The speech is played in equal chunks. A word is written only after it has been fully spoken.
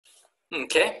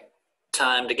Okay,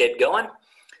 time to get going.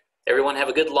 Everyone have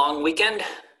a good long weekend.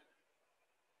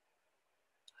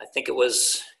 I think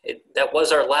that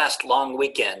was our last long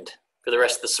weekend for the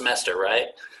rest of the semester, right?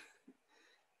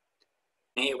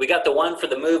 We got the one for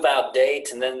the move out date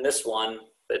and then this one,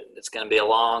 but it's going to be a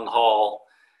long haul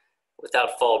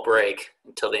without fall break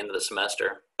until the end of the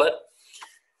semester. But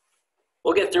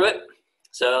we'll get through it.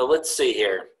 So let's see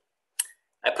here.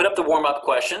 I put up the warm-up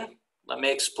question. Let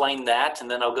me explain that, and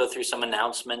then I'll go through some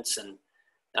announcements, and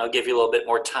I'll give you a little bit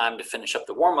more time to finish up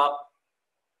the warm-up.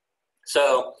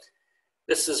 So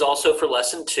this is also for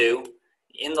lesson 2.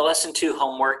 In the lesson 2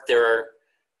 homework, there are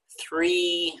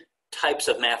 3 types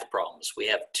of math problems. We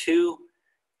have 2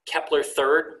 Kepler's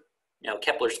third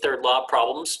law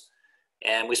problems,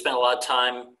 and we spent a lot of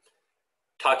time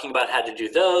talking about how to do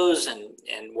those and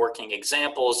working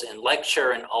examples in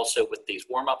lecture and also with these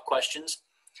warm-up questions.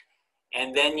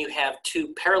 And then you have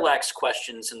 2 parallax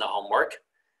questions in the homework.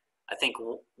 I think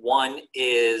one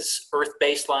is Earth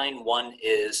baseline, one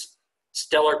is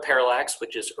stellar parallax,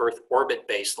 which is Earth orbit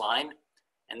baseline.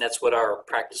 And that's what our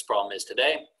practice problem is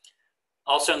today.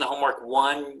 Also in the homework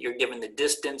 1, you're given the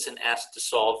distance and asked to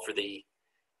solve for the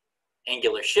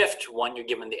angular shift. 1, you're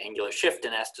given the angular shift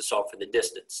and asked to solve for the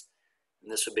distance.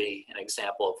 And this would be an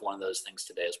example of one of those things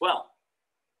today as well.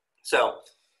 So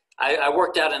I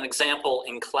worked out an example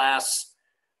in class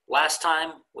last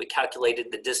time. We calculated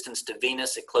the distance to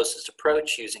Venus at closest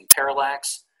approach using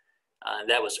parallax.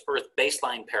 That was Earth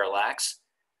baseline parallax,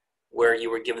 where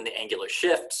you were given the angular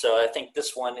shift. So I think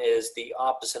this one is the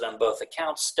opposite on both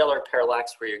accounts, stellar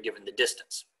parallax, where you're given the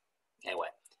distance. Anyway,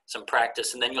 some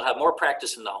practice, and then you'll have more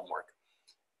practice in the homework.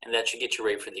 And that should get you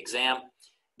ready for the exam.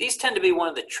 These tend to be one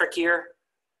of the trickier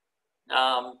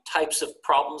types of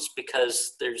problems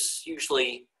because there's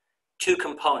usually 2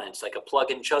 components, like a plug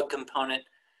and chug component,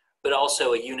 but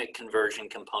also a unit conversion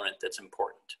component that's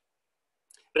important.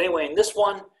 But anyway, in this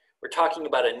one, we're talking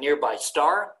about a nearby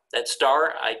star. That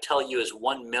star, I tell you, is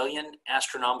 1 million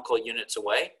astronomical units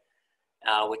away,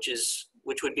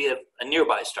 which would be a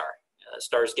nearby star.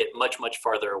 Stars get much, much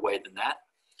farther away than that.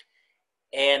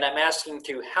 And I'm asking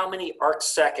through how many arc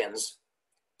seconds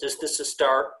does this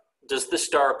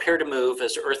star appear to move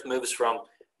as Earth moves from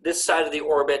this side of the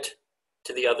orbit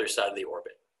to the other side of the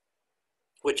orbit,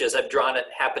 which, as I've drawn it,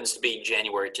 happens to be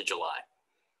January to July.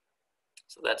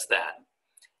 So that's that.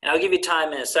 And I'll give you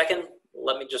time in a second.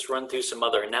 Let me just run through some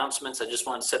other announcements. I just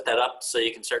want to set that up so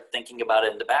you can start thinking about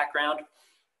it in the background.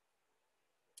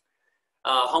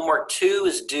 Homework 2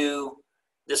 is due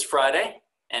this Friday,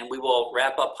 and we will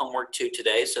wrap up homework 2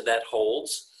 today, so that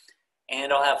holds.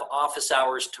 And I'll have office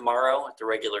hours tomorrow at the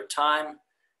regular time.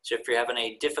 So if you're having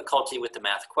any difficulty with the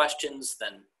math questions,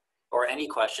 or any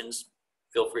questions,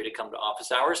 feel free to come to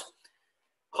office hours.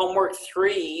 Homework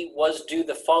 3 was due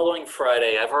the following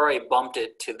Friday. I've already bumped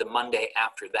it to the Monday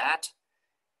after that.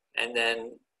 And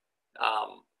then,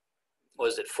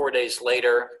 4 days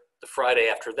later, the Friday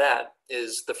after that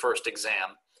is the first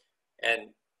exam.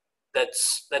 And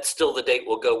that's still the date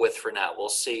we'll go with for now. We'll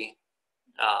see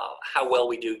how well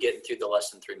we do getting through the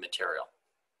lesson 3 material,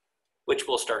 which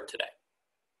will start today.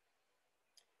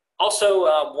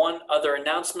 Also, one other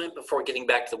announcement before getting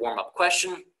back to the warm-up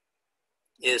question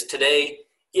is today,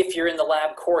 if you're in the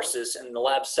lab courses, in the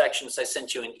lab sections, I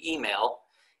sent you an email,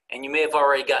 and you may have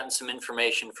already gotten some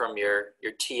information from your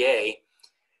TA.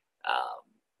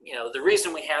 The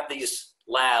reason we have these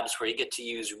labs where you get to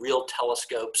use real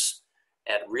telescopes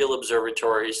at real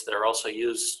observatories that are also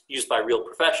used by real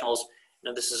professionals.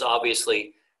 This is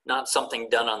obviously not something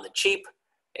done on the cheap.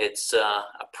 It's a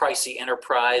pricey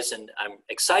enterprise, and I'm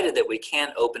excited that we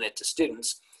can open it to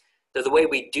students. The way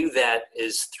we do that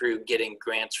is through getting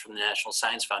grants from the National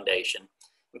Science Foundation,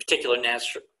 in particular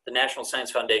the National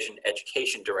Science Foundation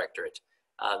Education Directorate.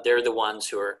 They're the ones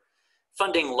who are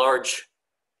funding large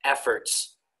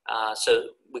efforts so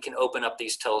we can open up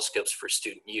these telescopes for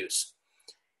student use.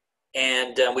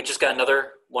 And we just got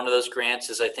another one of those grants,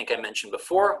 as I think I mentioned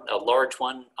before, a large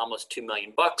one, almost $2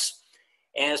 million.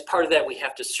 And as part of that, we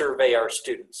have to survey our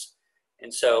students.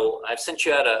 And so I've sent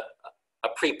you out a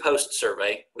pre-post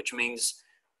survey, which means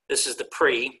this is the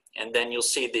pre, and then you'll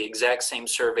see the exact same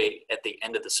survey at the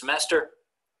end of the semester.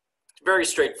 Very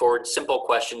straightforward, simple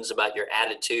questions about your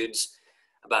attitudes,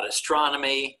 about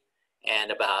astronomy,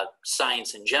 and about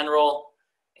science in general,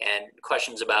 and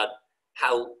questions about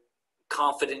how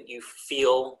confident you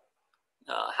feel,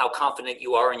 how confident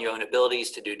you are in your own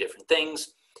abilities to do different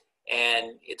things.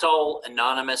 And it's all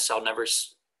anonymous. I'll never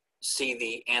see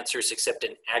the answers except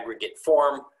in aggregate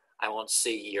form. I won't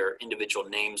see your individual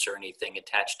names or anything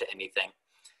attached to anything.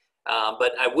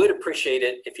 But I would appreciate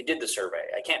it if you did the survey.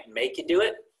 I can't make you do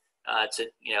it, It's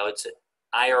an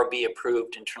IRB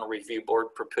approved, Internal Review Board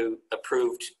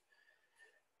approved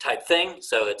type thing,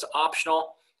 so it's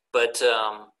optional, but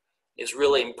it's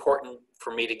really important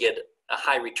for me to get a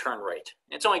high return rate.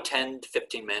 It's only 10 to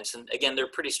 15 minutes, and again, they're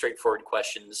pretty straightforward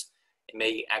questions. It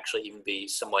may actually even be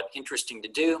somewhat interesting to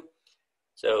do.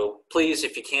 So please,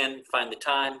 if you can, find the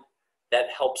time. That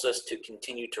helps us to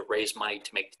continue to raise money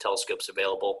to make the telescopes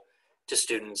available to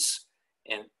students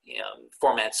in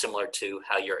formats similar to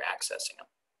how you're accessing them.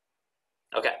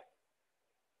 Okay.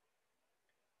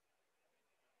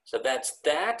 So that's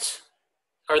that.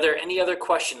 Are there any other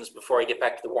questions before I get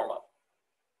back to the warm-up?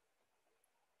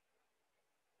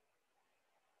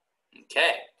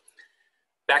 Okay.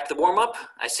 Back to the warm-up.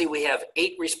 I see we have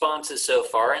 8 responses so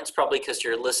far, and it's probably because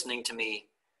you're listening to me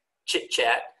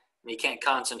chit-chat and you can't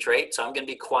concentrate. So I'm going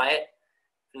to be quiet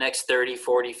for the next 30,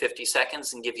 40, 50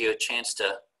 seconds and give you a chance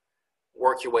to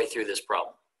work your way through this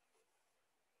problem.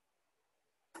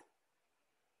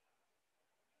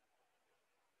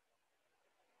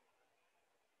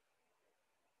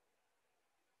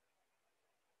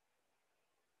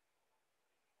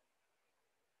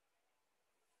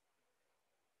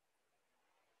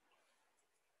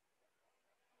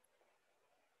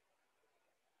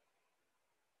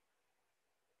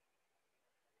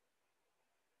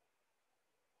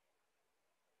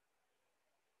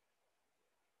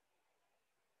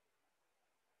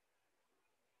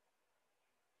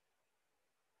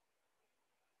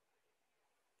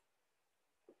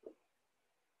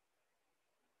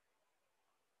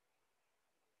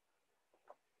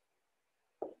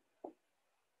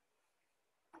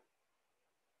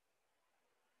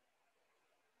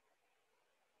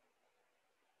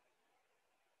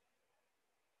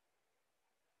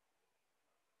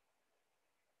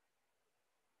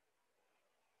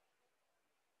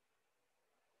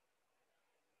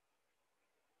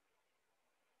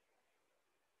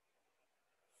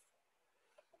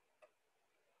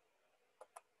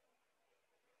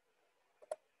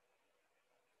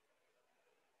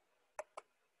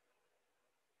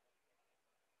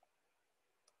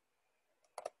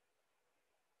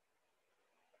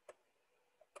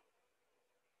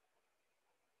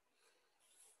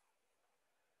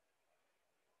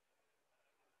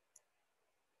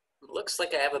 Looks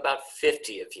like I have about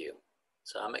 50 of you.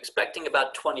 So I'm expecting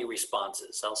about 20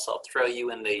 responses. I'll throw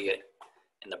you in the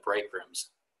break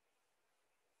rooms.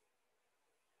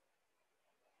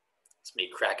 It's me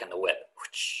cracking the whip.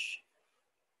 Whoosh.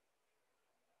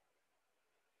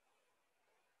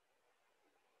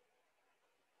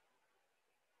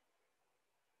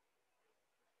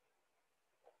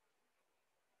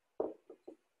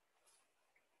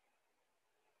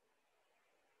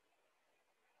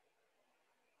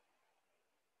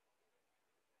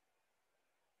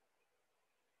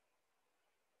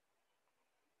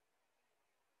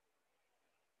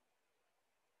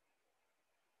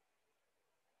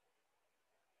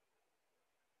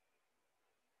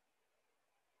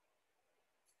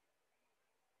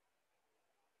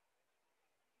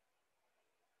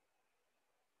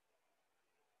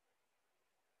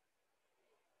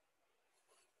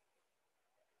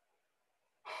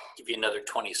 Give you another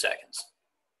 20 seconds.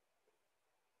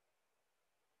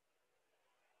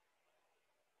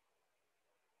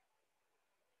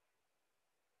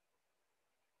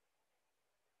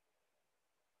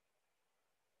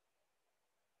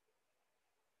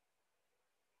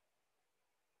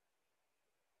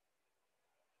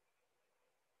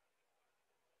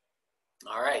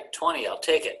 All right, 20, I'll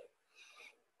take it.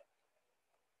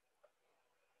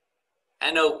 I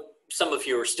know some of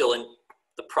you are still in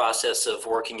the process of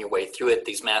working your way through it.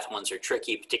 These math ones are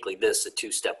tricky, particularly this, a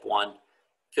 2-step one.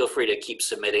 Feel free to keep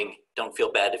submitting. Don't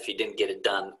feel bad if you didn't get it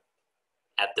done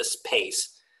at this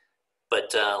pace.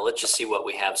 But let's just see what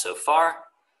we have so far.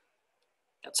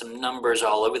 Got some numbers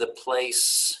all over the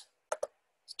place.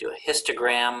 Let's do a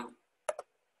histogram.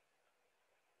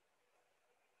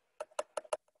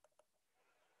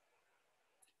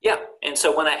 Yeah, and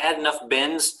so when I add enough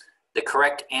bins, the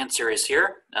correct answer is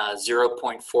here,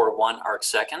 0.41 arc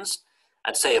seconds.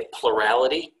 I'd say a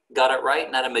plurality got it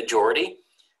right, not a majority.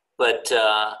 But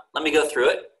let me go through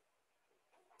it.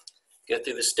 Go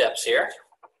through the steps here.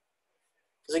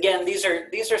 Because again, these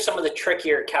are some of the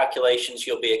trickier calculations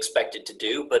you'll be expected to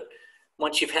do. But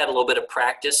once you've had a little bit of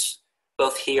practice,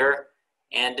 both here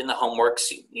and in the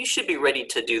homeworks, you should be ready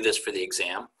to do this for the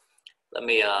exam. Let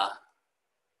me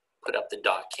put up the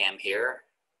dot cam here.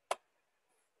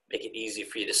 Make it easy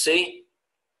for you to see.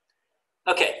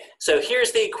 Okay, so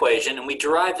here's the equation, and we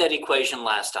derived that equation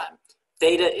last time.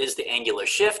 Theta is the angular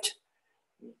shift,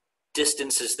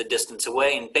 distance is the distance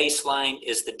away, and baseline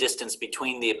is the distance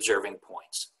between the observing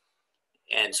points.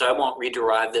 And so I won't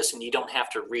rederive this, and you don't have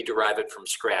to rederive it from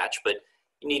scratch, but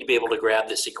you need to be able to grab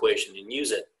this equation and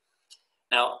use it.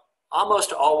 Now,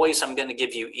 almost always I'm going to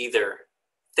give you either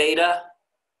theta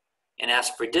and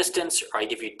ask for distance, or I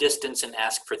give you distance and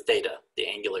ask for theta, the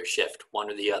angular shift,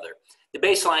 one or the other. The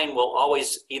baseline will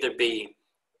always either be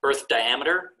Earth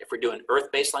diameter, if we're doing Earth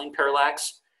baseline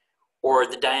parallax, or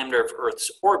the diameter of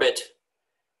Earth's orbit,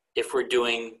 if we're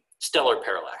doing stellar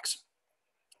parallax.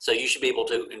 So you should be able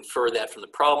to infer that from the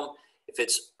problem. If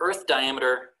it's Earth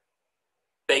diameter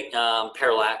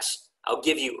parallax, I'll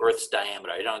give you Earth's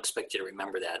diameter. I don't expect you to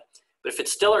remember that. But if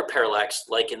it's stellar parallax,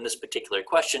 like in this particular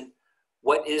question,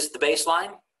 what is the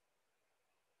baseline?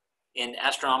 In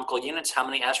astronomical units, how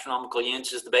many astronomical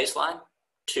units is the baseline?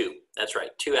 2. That's right,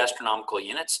 2 astronomical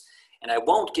units. And I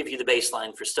won't give you the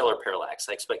baseline for stellar parallax.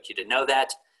 I expect you to know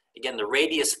that. Again, the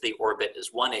radius of the orbit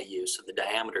is 1 AU, so the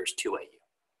diameter is 2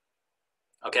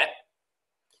 AU. Okay?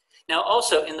 Now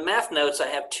also, in the math notes, I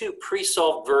have 2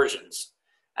 pre-solved versions.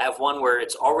 I have one where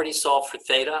it's already solved for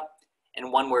theta,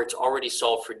 and one where it's already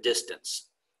solved for distance.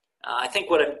 I think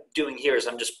what I'm doing here is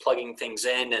I'm just plugging things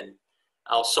in, and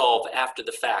I'll solve after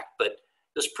the fact, but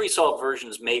those pre-solved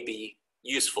versions may be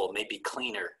useful, may be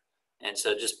cleaner, and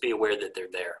so just be aware that they're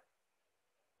there.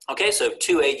 Okay, so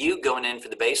 2 AU going in for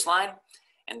the baseline,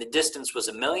 and the distance was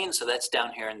 1,000,000, so that's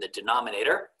down here in the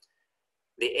denominator.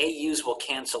 The AUs will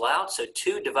cancel out, so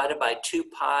 2 divided by 2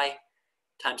 pi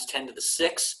times 10 to the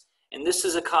 6, and this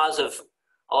is a cause of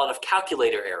a lot of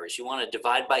calculator errors. You want to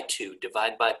divide by 2,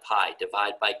 divide by pi,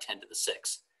 divide by 10 to the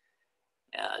 6.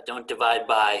 Don't divide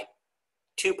by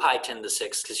 2 pi 10 to the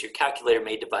 6, because your calculator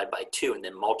may divide by 2 and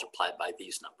then multiply by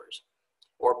these numbers.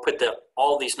 Or put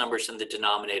all these numbers in the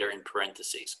denominator in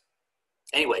parentheses.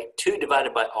 Anyway, 2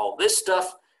 divided by all this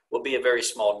stuff will be a very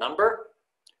small number.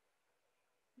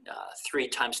 3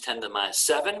 times 10 to the minus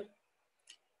 7.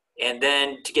 And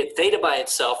then to get theta by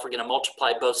itself, we're going to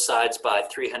multiply both sides by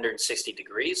 360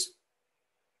 degrees.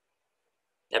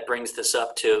 That brings this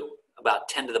up to about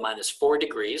 10 to the minus 4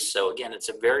 degrees. So again, it's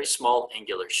a very small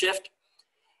angular shift.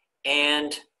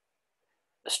 And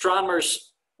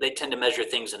astronomers, they tend to measure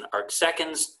things in arc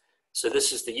seconds. So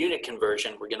this is the unit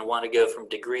conversion. We're going to want to go from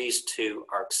degrees to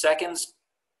arc seconds.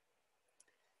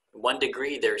 In 1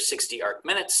 degree, there's 60 arc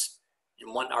minutes.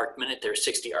 In 1 arc minute, there's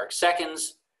 60 arc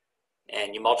seconds.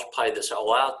 And you multiply this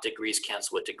all out, degrees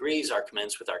cancel with degrees, arc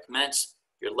minutes with arc minutes.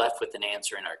 You're left with an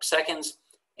answer in arc seconds,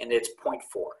 and it's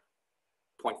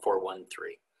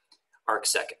 0.413 arc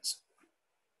seconds.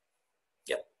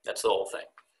 Yep, that's the whole thing.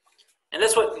 And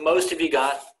that's what most of you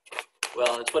got.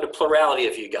 Well, it's what a plurality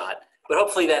of you got, but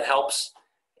hopefully that helps,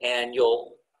 and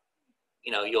you'll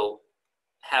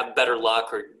have better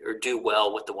luck or do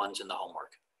well with the ones in the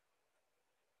homework.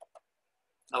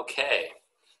 Okay,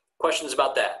 questions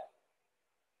about that?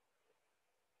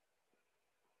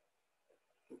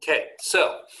 Okay,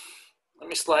 so let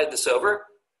me slide this over.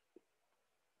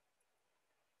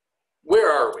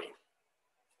 Where are we?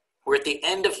 We're at the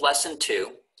end of lesson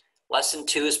 2. Lesson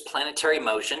 2 is planetary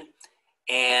motion,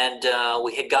 and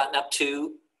we had gotten up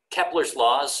to Kepler's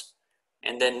laws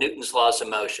and then Newton's laws of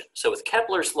motion. So with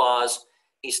Kepler's laws,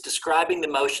 he's describing the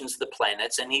motions of the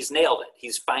planets, and he's nailed it.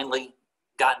 He's finally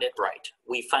gotten it right.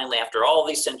 We finally, after all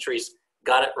these centuries,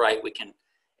 got it right. We can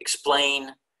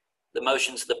explain the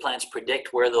motions of the planets,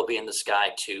 predict where they'll be in the sky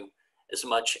to as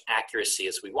much accuracy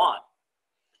as we want.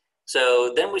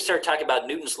 So then we start talking about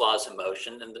Newton's laws of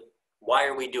motion, and why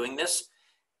are we doing this?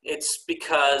 It's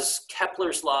because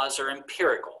Kepler's laws are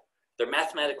empirical. They're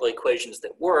mathematical equations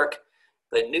that work,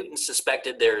 but Newton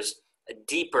suspected there's a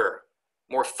deeper,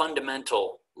 more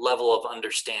fundamental level of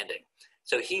understanding.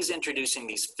 So he's introducing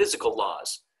these physical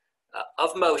laws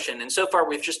of motion, and so far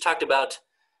we've just talked about,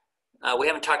 we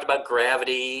haven't talked about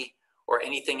gravity or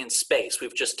anything in space.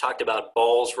 We've just talked about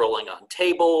balls rolling on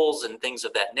tables and things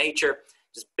of that nature,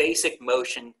 just basic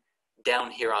motion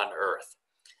down here on Earth.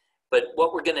 But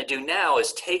what we're going to do now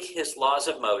is take his laws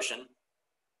of motion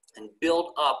and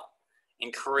build up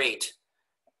and create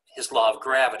his law of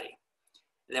gravity.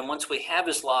 And then once we have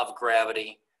his law of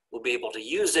gravity, we'll be able to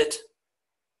use it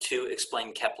to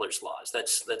explain Kepler's laws.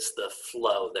 That's the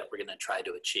flow that we're going to try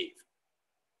to achieve.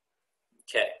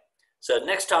 Okay, so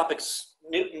next topic's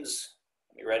Newton's,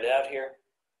 let me write it out here.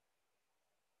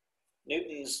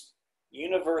 Newton's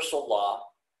universal law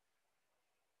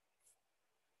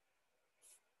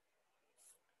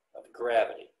of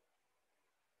gravity.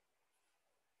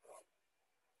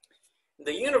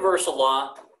 The universal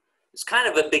law is kind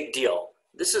of a big deal.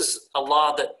 This is a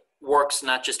law that works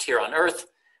not just here on Earth,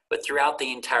 but throughout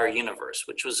the entire universe,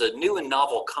 which was a new and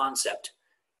novel concept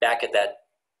back at that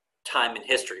time in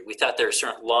history. We thought there were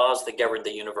certain laws that governed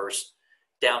the universe,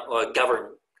 govern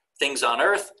things on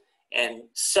Earth, and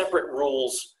separate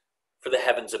rules for the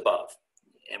heavens above.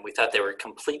 And we thought they were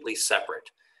completely separate.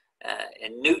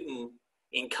 And Newton,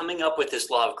 in coming up with this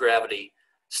law of gravity,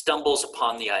 stumbles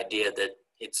upon the idea that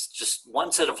it's just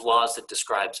one set of laws that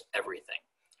describes everything.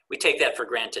 We take that for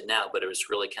granted now, but it was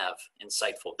really kind of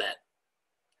insightful then.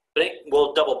 But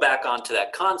we'll double back onto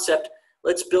that concept.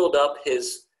 Let's build up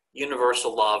his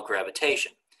universal law of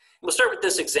gravitation. We'll start with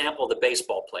this example, the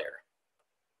baseball player.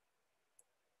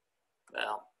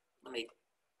 Well, let me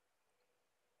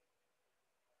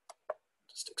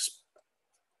just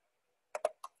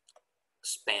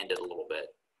expand it a little bit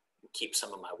and keep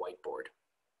some of my whiteboard.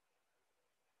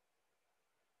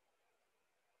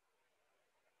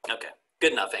 Okay,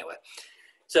 good enough anyway.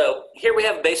 So here we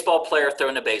have a baseball player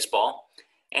throwing a baseball,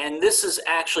 and this is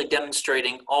actually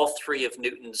demonstrating all three of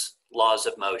Newton's laws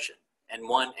of motion,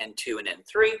 N1, N2, and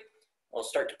N3. We'll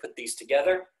start to put these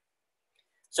together.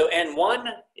 So N1,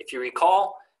 if you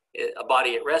recall, a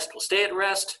body at rest will stay at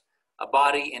rest. A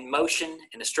body in motion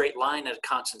in a straight line at a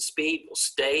constant speed will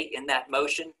stay in that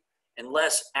motion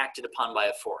unless acted upon by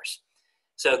a force.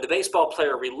 So the baseball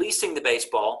player releasing the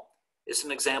baseball is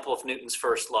an example of Newton's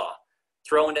first law.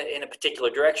 Throwing it in a particular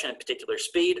direction at a particular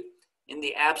speed, in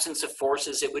the absence of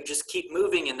forces, it would just keep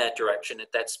moving in that direction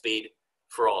at that speed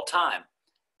for all time.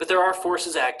 But there are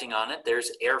forces acting on it.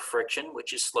 There's air friction,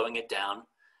 which is slowing it down.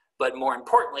 But more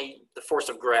importantly, the force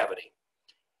of gravity.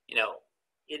 You know,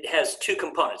 it has two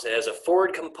components. It has a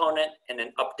forward component and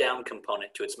an up-down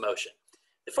component to its motion.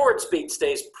 The forward speed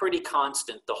stays pretty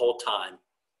constant the whole time,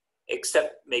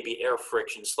 except maybe air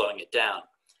friction slowing it down.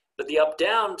 But the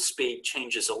up-down speed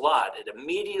changes a lot. It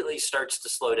immediately starts to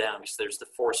slow down because there's the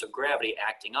force of gravity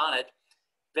acting on it,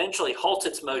 eventually halts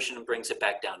its motion and brings it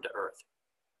back down to Earth.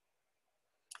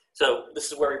 So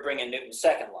this is where we bring in Newton's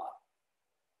second law.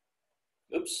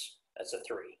 Oops, that's a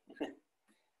 3.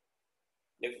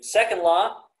 Newton's second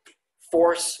law,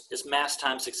 force is mass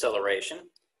times acceleration.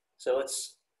 So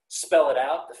let's spell it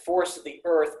out. The force of the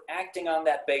Earth acting on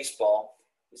that baseball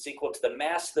is equal to the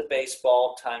mass of the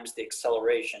baseball times the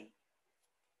acceleration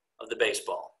of the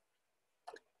baseball.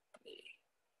 Let me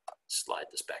slide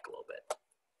this back a little bit.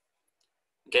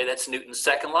 Okay, that's Newton's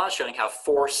second law, showing how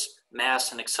force,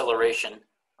 mass, and acceleration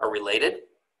are related.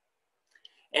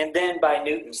 And then by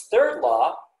Newton's third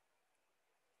law,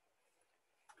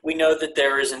 we know that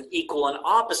there is an equal and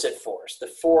opposite force,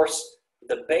 the force of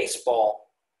the baseball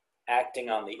acting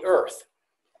on the Earth.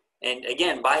 And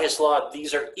again, by his law,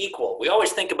 these are equal. We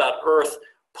always think about Earth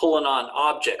pulling on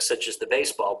objects such as the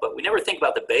baseball, but we never think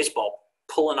about the baseball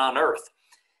pulling on Earth.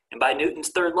 And by Newton's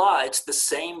third law, it's the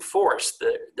same force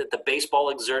that the baseball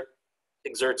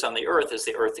exerts on the Earth as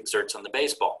the Earth exerts on the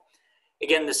baseball.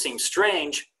 Again, this seems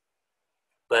strange,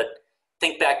 but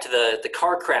think back to the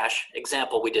car crash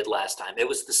example we did last time. It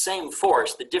was the same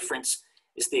force. The difference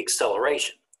is the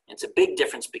acceleration. It's a big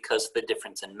difference because of the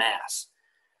difference in mass.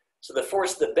 So the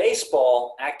force of the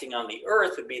baseball acting on the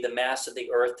Earth would be the mass of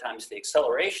the Earth times the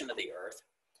acceleration of the Earth.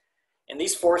 And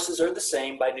these forces are the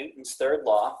same by Newton's third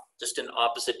law, just in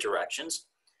opposite directions.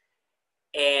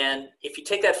 And if you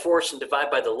take that force and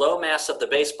divide by the low mass of the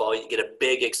baseball, you get a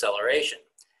big acceleration.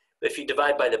 But if you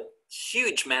divide by the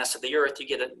huge mass of the Earth, you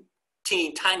get a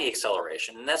teeny tiny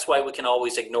acceleration. And that's why we can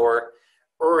always ignore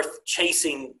Earth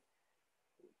chasing,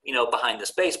 behind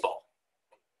this baseball.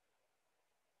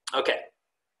 Okay.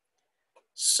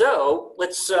 So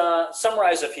let's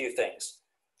summarize a few things.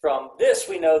 From this,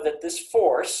 we know that this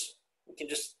force,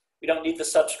 we don't need the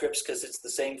subscripts because it's the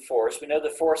same force. We know the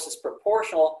force is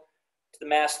proportional to the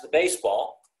mass of the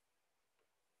baseball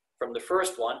from the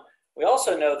first one. We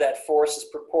also know that force is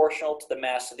proportional to the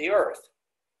mass of the Earth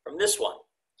from this one.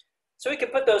 So we can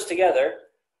put those together.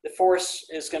 The force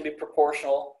is going to be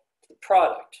proportional to the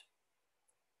product.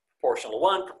 Proportional to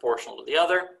one, proportional to the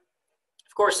other.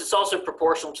 Of course, it's also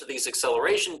proportional to these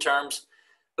acceleration terms,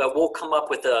 but we'll come up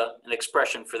with an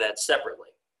expression for that separately.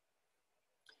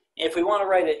 And if we want to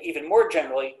write it even more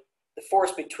generally, the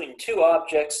force between two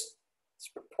objects is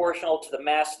proportional to the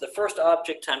mass of the first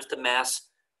object times the mass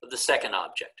of the second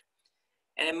object.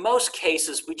 And in most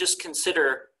cases, we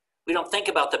don't think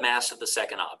about the mass of the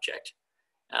second object,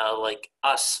 like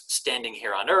us standing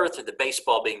here on Earth or the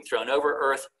baseball being thrown over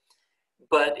Earth.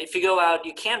 But if you go out,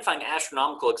 you can find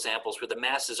astronomical examples where the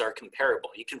masses are comparable.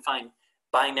 You can find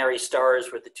binary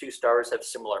stars where the two stars have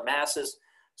similar masses.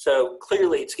 So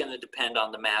clearly it's going to depend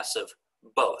on the mass of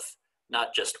both,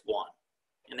 not just one.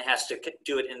 And it has to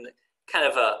do it in kind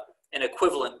of an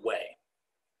equivalent way.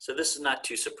 So this is not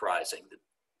too surprising that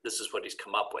this is what he's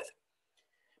come up with.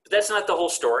 But that's not the whole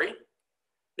story.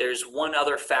 There's one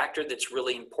other factor that's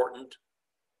really important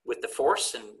with the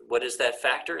force, and what is that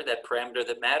factor, that parameter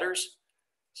that matters?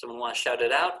 Someone want to shout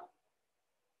it out?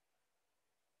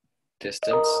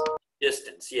 Distance.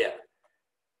 Distance, yeah.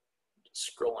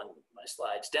 Scrolling my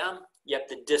slides down. Yep,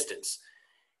 the distance.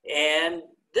 And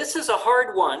this is a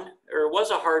hard one, or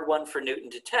was a hard one for Newton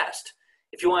to test.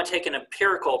 If you want to take an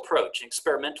empirical approach, an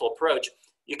experimental approach,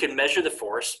 you can measure the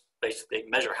force, basically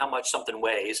measure how much something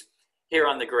weighs here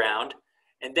on the ground,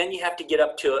 and then you have to get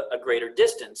up to a greater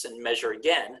distance and measure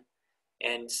again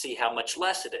and see how much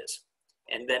less it is.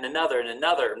 And then another and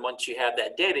another, and once you have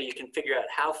that data, you can figure out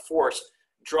how force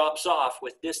drops off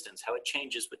with distance, how it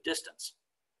changes with distance.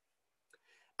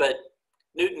 But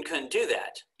Newton couldn't do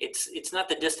that. It's not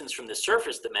the distance from the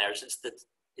surface that matters,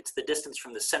 it's the distance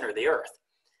from the center of the earth.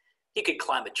 He could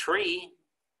climb a tree,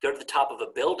 go to the top of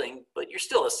a building, but you're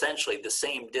still essentially the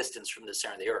same distance from the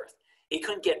center of the earth. He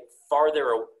couldn't get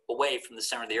farther away from the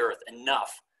center of the earth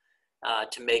enough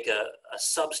to make a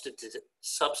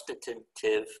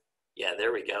substantive, yeah,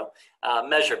 there we go,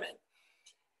 measurement.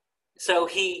 So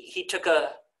he took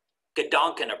a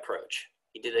Gedanken approach.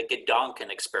 He did a Gedanken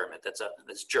experiment.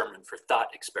 That's German for thought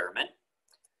experiment.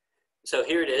 So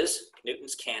here it is,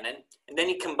 Newton's cannon. And then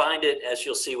he combined it, as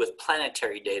you'll see, with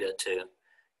planetary data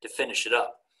to finish it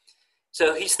up.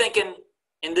 So he's thinking,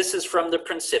 and this is from the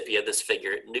Principia, this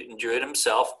figure. Newton drew it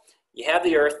himself. You have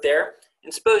the earth there,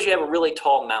 and suppose you have a really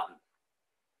tall mountain.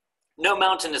 No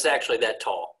mountain is actually that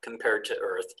tall compared to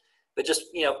earth, but just,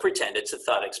 pretend it's a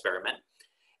thought experiment.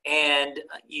 And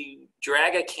you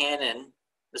drag a cannon.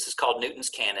 This is called Newton's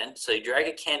cannon. So you drag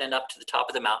a cannon up to the top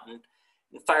of the mountain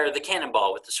and fire the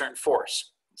cannonball with a certain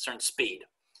force, a certain speed.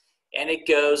 And it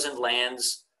goes and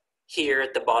lands here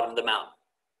at the bottom of the mountain.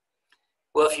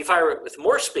 Well, if you fire it with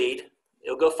more speed,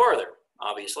 it'll go farther,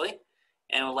 obviously,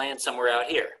 and it'll land somewhere out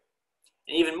here.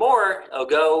 And even more, it'll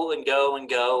go and go and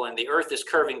go, and the earth is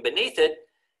curving beneath it,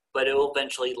 but it will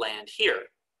eventually land here.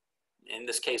 In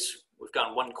this case, we've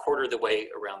gone 1/4 the way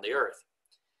around the earth.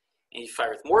 And you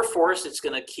fire with more force, it's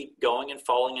going to keep going and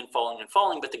falling and falling and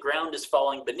falling, but the ground is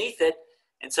falling beneath it,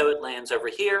 and so it lands over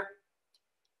here.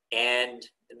 And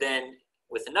then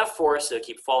with enough force, it'll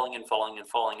keep falling and falling and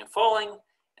falling and falling,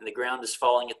 and the ground is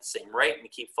falling at the same rate, and you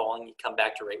keep falling, you come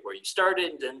back to right where you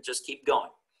started, and then just keep going.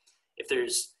 If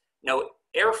there's no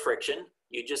air friction,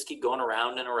 you just keep going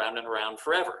around and around and around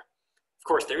forever. Of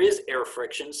course, there is air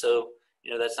friction, so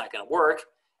that's not going to work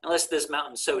unless this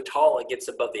mountain's so tall it gets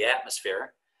above the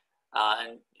atmosphere.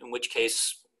 And in which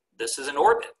case, this is an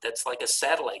orbit. That's like a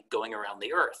satellite going around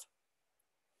the Earth.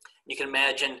 You can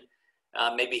imagine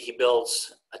maybe he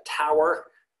builds a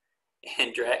tower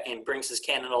and brings his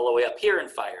cannon all the way up here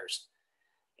and fires.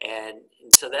 And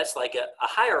so that's like a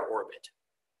higher orbit.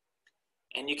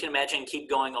 And you can imagine keep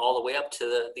going all the way up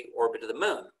to the orbit of the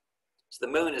moon. So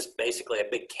the moon is basically a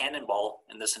big cannonball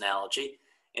in this analogy.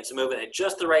 It's moving at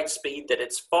just the right speed, that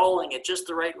it's falling at just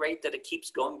the right rate, that it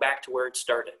keeps going back to where it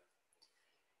started.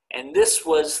 And this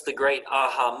was the great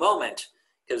aha moment,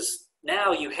 because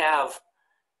now you have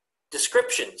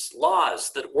descriptions,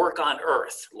 laws that work on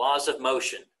Earth, laws of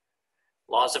motion,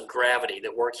 laws of gravity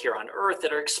that work here on Earth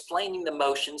that are explaining the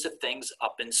motions of things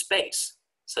up in space,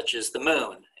 such as the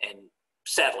moon and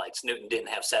satellites. Newton didn't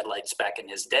have satellites back in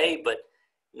his day, but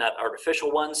not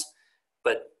artificial ones,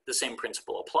 but the same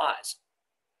principle applies.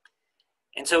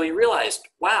 And so he realized,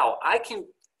 wow, I can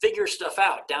figure stuff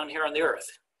out down here on the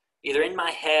Earth, either in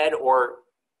my head, or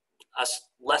us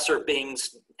lesser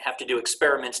beings have to do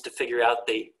experiments to figure out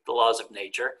the laws of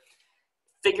nature.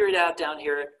 Figure it out down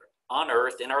here on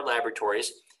Earth in our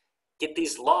laboratories, get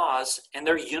these laws, and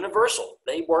they're universal.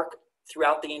 They work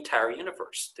throughout the entire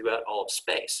universe, throughout all of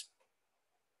space.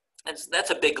 And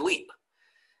that's a big leap,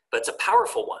 but it's a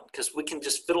powerful one, because we can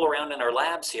just fiddle around in our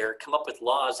labs here, come up with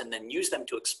laws, and then use them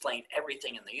to explain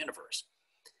everything in the universe.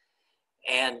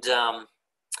 And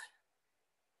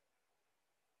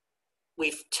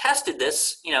we've tested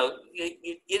this.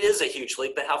 It is a huge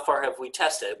leap, but how far have we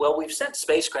tested it? Well, we've sent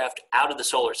spacecraft out of the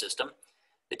solar system.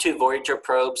 The 2 Voyager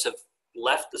probes have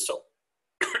left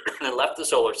the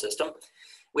solar system.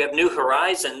 We have New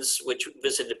Horizons, which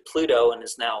visited Pluto and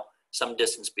is now some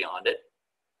distance beyond it.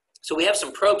 So we have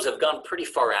some probes that have gone pretty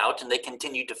far out, and they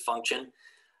continue to function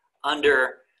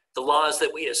under the laws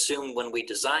that we assumed when we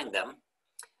designed them.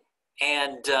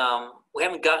 And we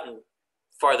haven't gotten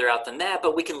farther out than that,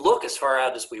 but we can look as far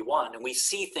out as we want, and we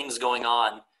see things going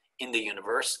on in the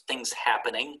universe, things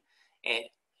happening, and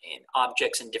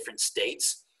objects in different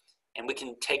states. And we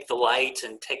can take the light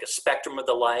and take a spectrum of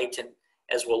the light, and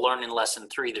as we'll learn in lesson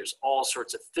 3, there's all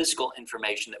sorts of physical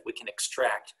information that we can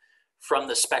extract from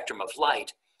the spectrum of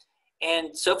light.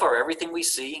 And so far, everything we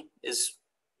see is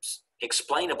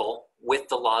explainable with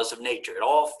the laws of nature. It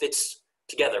all fits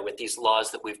together with these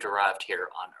laws that we've derived here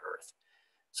on Earth.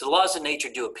 So the laws of nature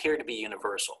do appear to be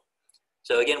universal.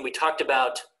 So again, we talked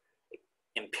about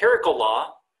empirical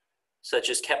law, such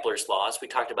as Kepler's laws. We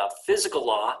talked about physical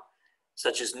law,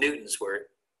 such as Newton's, where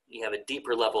you have a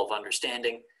deeper level of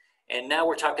understanding. And now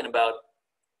we're talking about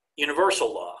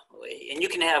universal law. And you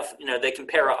can have, they can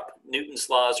pair up. Newton's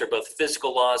laws are both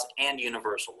physical laws and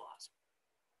universal laws.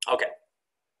 Okay,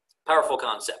 powerful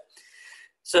concept.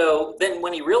 So then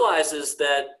when he realizes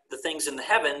that the things in the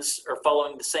heavens are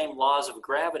following the same laws of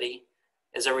gravity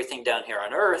as everything down here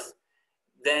on Earth,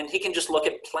 then he can just look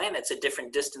at planets at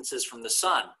different distances from the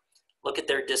sun, look at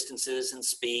their distances and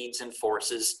speeds and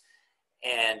forces,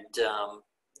 and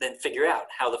then figure out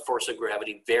how the force of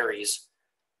gravity varies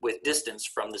with distance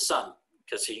from the sun.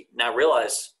 Because he now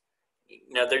realized,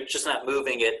 they're just not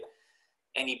moving at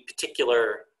any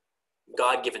particular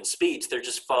God-given speeds. They're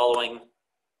just following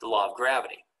the law of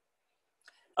gravity.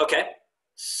 Okay,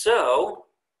 so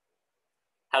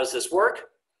how does this work?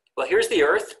 Well, here's the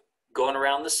Earth going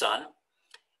around the sun,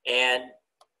 and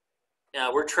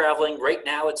we're traveling right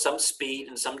now at some speed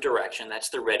in some direction. That's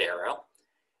the red arrow.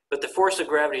 But the force of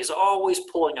gravity is always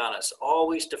pulling on us,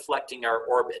 always deflecting our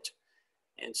orbit.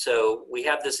 And so we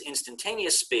have this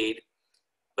instantaneous speed,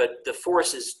 but the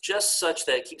force is just such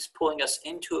that it keeps pulling us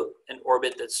into an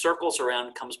orbit that circles around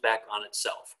and comes back on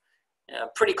itself,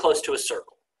 pretty close to a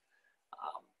circle.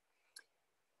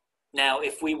 Now,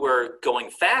 if we were going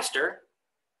faster,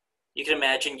 you can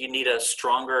imagine you need a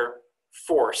stronger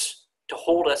force to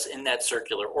hold us in that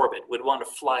circular orbit. We'd want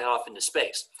to fly off into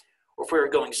space. Or if we were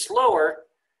going slower,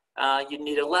 you'd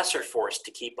need a lesser force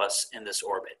to keep us in this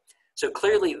orbit. So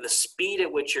clearly the speed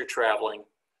at which you're traveling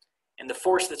and the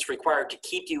force that's required to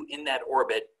keep you in that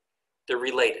orbit, they're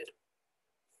related.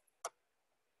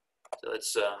 So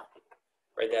let's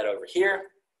write that over here.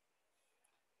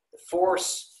 The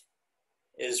force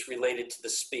is related to the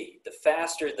speed. The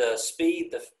faster the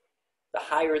speed, the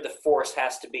higher the force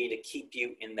has to be to keep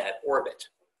you in that orbit.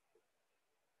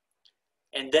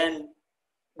 And then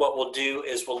what we'll do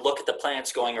is we'll look at the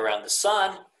planets going around the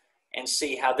sun and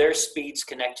see how their speeds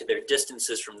connect to their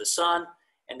distances from the sun.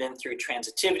 And then through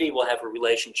transitivity, we'll have a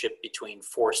relationship between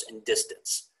force and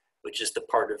distance, which is the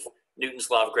part of Newton's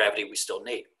law of gravity we still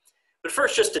need. But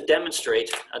first, just to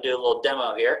demonstrate, I'll do a little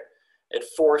demo here, that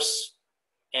force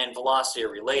and velocity are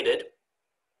related.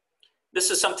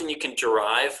 This is something you can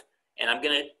derive, and I'm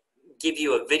going to give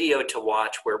you a video to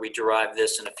watch where we derive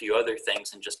this and a few other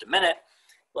things in just a minute.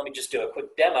 Let me just do a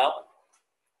quick demo.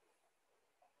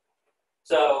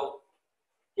 So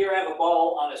here I have a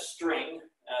ball on a string.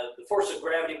 The force of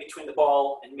gravity between the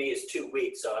ball and me is too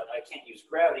weak, so I can't use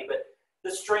gravity, but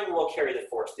the string will carry the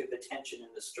force through the tension in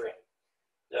the string.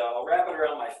 So I'll wrap it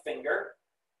around my finger,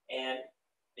 and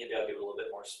maybe I'll give it a little bit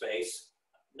more space.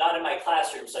 Not in my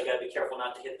classroom, so I got to be careful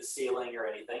not to hit the ceiling or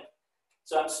anything.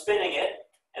 So I'm spinning it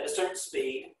at a certain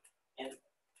speed, and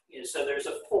so there's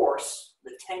a force,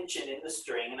 the tension in the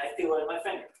string, and I feel it in my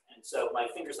finger. And so my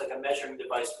finger's like a measuring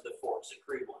device for the force, a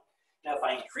crude one. Now if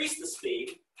I increase the speed,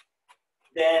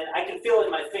 then I can feel it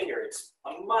in my finger. It's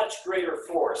a much greater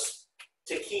force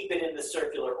to keep it in the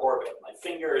circular orbit. My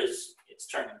finger it's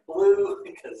turning blue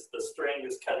because the string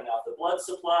is cutting off the blood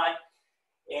supply.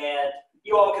 And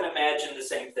you all can imagine the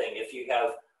same thing. If you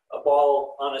have a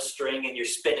ball on a string and you're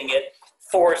spinning it,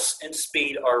 force and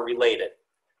speed are related.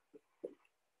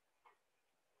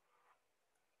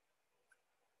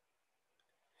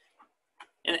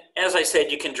 And as I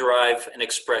said, you can derive an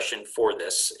expression for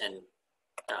this, and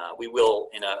we will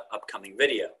in an upcoming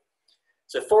video.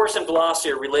 So force and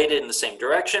velocity are related in the same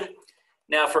direction.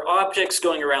 Now for objects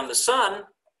going around the sun,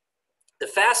 the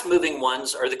fast-moving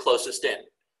ones are the closest in.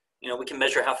 We can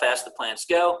measure how fast the planets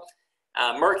go.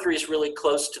 Mercury is really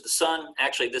close to the sun.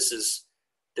 Actually, this is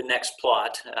the next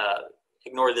plot.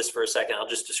 Ignore this for a second. I'll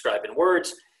just describe in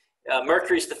words.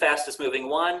 Mercury is the fastest moving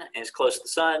one and is close to the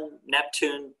sun.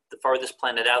 Neptune, the farthest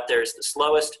planet out there, is the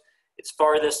slowest. It's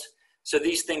farthest. So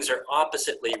these things are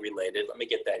oppositely related. Let me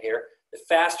get that here. The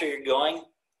faster you're going,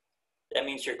 that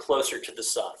means you're closer to the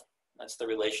sun. That's the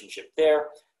relationship there.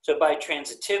 So by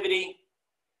transitivity,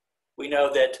 we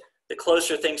know that the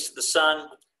closer things to the sun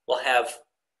will have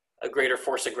a greater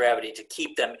force of gravity to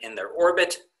keep them in their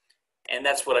orbit. And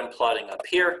that's what I'm plotting up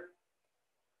here.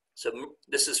 So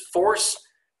this is force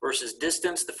versus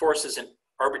distance. The force is in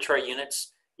arbitrary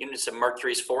units of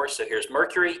Mercury's force. So here's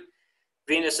Mercury.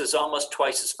 Venus is almost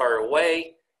twice as far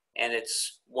away, and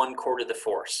it's 1/4 the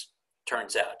force,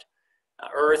 turns out.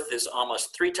 Earth is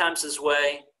almost 3 times as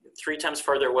away, 3 times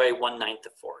farther away, 1/9 the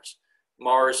force.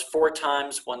 Mars, 4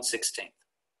 times, 1/16.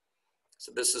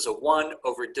 So this is a 1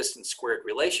 over distance squared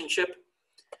relationship,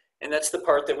 and that's the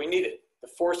part that we needed. The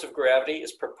force of gravity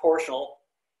is proportional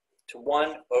to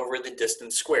 1 over the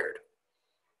distance squared.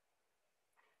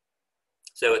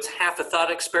 So it's half a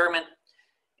thought experiment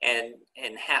and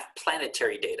half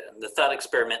planetary data. And the thought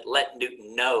experiment let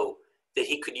Newton know that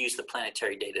he could use the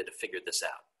planetary data to figure this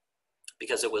out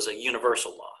because it was a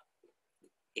universal law.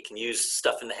 He can use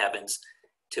stuff in the heavens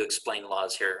to explain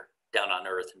laws here down on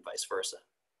Earth and vice versa.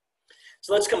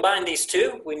 So let's combine these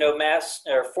two. We know mass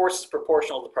or force is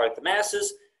proportional to the product of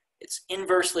masses. It's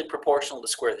inversely proportional to the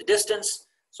square of the distance.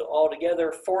 So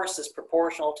altogether, force is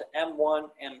proportional to m1,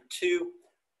 m2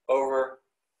 over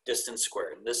distance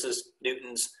squared. And this is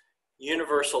Newton's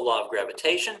universal law of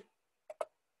gravitation.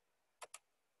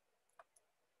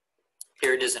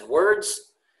 Here it is in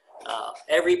words.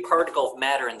 Every particle of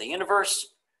matter in the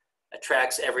universe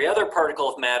attracts every other particle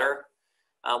of matter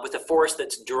with a force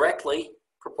that's directly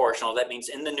proportional. That means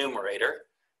in the numerator,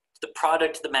 the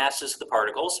product of the masses of the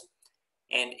particles.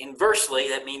 And inversely,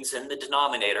 that means in the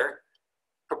denominator,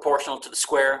 proportional to the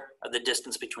square of the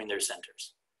distance between their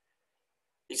centers.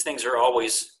 These things are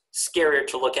always scarier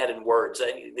to look at in words.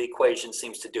 The equation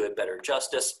seems to do it better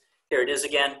justice. Here it is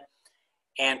again.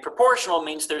 And proportional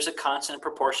means there's a constant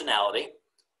proportionality.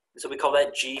 So we call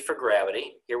that G for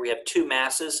gravity. Here we have two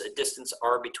masses, a distance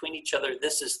r between each other.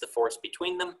 This is the force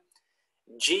between them.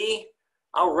 G,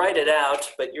 I'll write it out,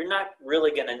 but you're not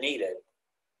really going to need it.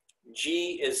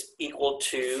 G is equal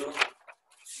to,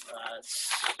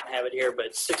 I have it here,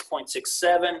 but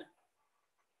 6.67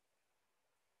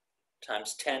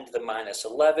 times 10 to the minus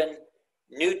 11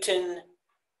 Newton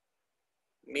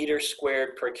meter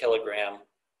squared per kilogram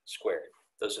squared.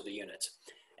 Those are the units.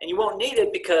 And you won't need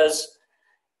it because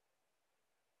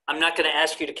I'm not going to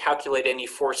ask you to calculate any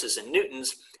forces in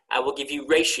newtons. I will give you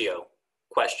ratio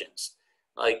questions.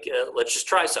 Like, let's just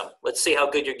try some. Let's see how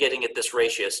good you're getting at this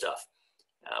ratio stuff.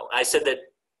 I said that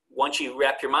once you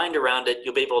wrap your mind around it,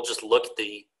 you'll be able to just look at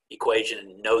the equation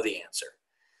and know the answer.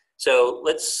 So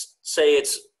let's say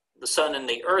it's the sun and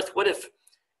the earth. What if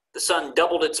the sun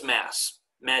doubled its mass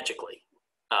magically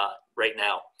right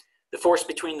now? The force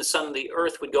between the sun and the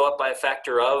earth would go up by a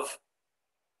factor of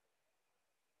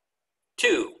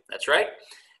 2. That's right.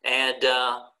 And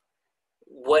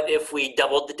what if we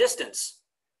doubled the distance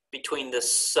between the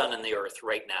sun and the earth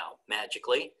right now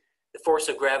magically? The force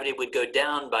of gravity would go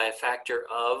down by a factor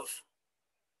of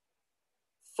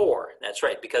 4. That's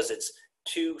right, because it's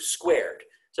 2 squared.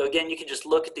 So again, you can just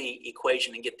look at the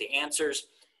equation and get the answers.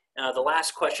 The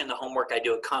last question, the homework, I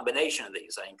do a combination of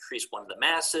these. I increase one of the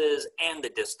masses and the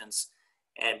distance,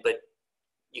 but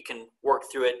you can work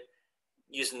through it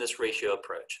using this ratio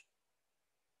approach.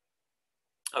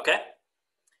 Okay,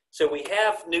 so we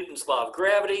have Newton's law of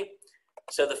gravity.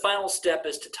 So the final step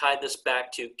is to tie this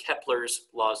back to Kepler's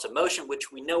laws of motion,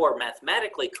 which we know are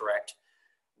mathematically correct.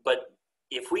 But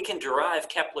if we can derive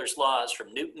Kepler's laws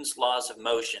from Newton's laws of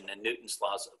motion and Newton's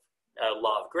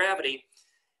law of gravity,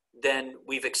 then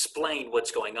we've explained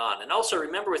what's going on. And also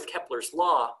remember with Kepler's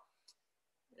law,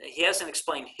 he hasn't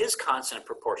explained his constant of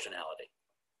proportionality.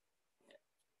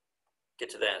 Get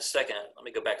to that in a second. Let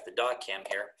me go back to the dot cam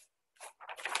here.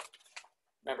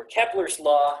 Remember, Kepler's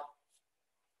law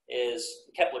is,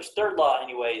 Kepler's third law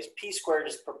anyway, is p squared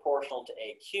is proportional to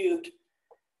a cubed.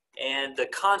 And the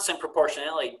constant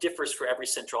proportionality differs for every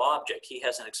central object. He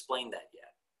hasn't explained that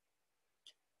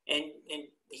yet. And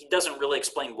he doesn't really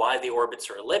explain why the orbits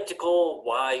are elliptical,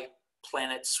 why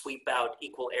planets sweep out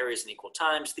equal areas in equal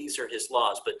times. These are his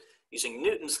laws, but using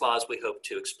Newton's laws, we hope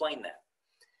to explain that.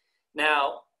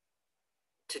 Now,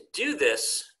 to do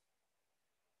this,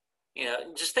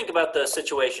 just think about the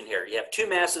situation here. You have two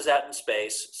masses out in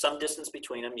space, some distance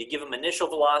between them. You give them initial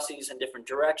velocities in different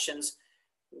directions.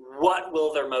 What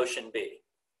will their motion be,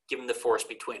 given the force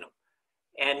between them?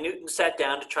 And Newton sat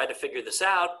down to try to figure this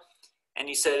out, and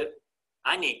he said,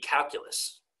 I need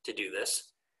calculus to do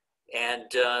this. And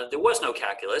there was no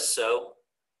calculus, so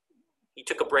he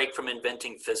took a break from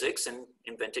inventing physics and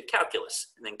invented calculus,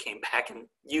 and then came back and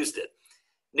used it.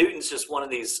 Newton's just one of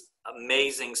these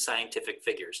amazing scientific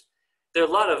figures. There are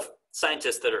a lot of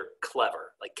scientists that are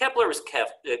clever. Like Kepler was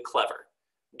clever.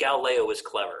 Galileo was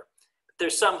clever. But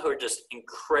there's some who are just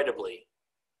incredibly,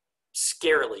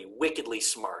 scarily, wickedly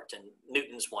smart, and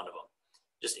Newton's one of them.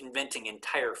 Just inventing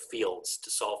entire fields to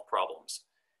solve problems.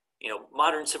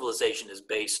 Modern civilization is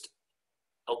based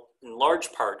in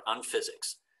large part on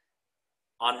physics,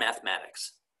 on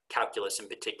mathematics, calculus in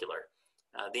particular.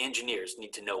 The engineers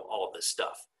need to know all of this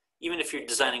stuff. Even if you're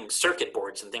designing circuit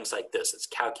boards and things like this, it's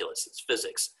calculus, it's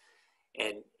physics.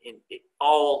 And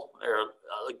a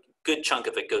good chunk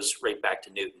of it goes right back to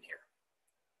Newton here.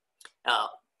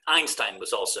 Einstein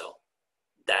was also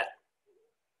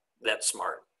that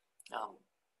smart.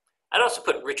 I'd also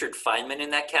put Richard Feynman in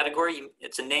that category.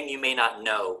 It's a name you may not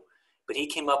know, but he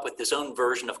came up with his own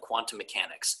version of quantum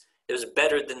mechanics. It was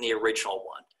better than the original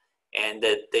one, and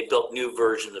that they built new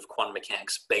versions of quantum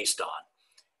mechanics based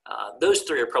on. Those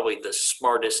three are probably the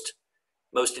smartest,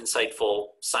 most insightful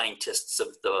scientists of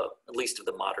at least of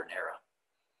the modern era,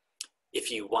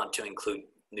 if you want to include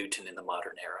Newton in the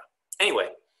modern era. Anyway,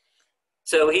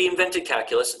 so he invented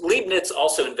calculus. Leibniz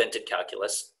also invented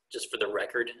calculus, just for the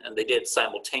record, and they did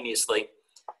simultaneously.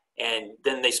 And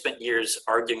then they spent years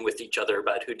arguing with each other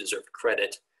about who deserved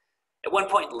credit. At one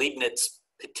point, Leibniz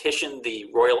petitioned the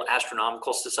Royal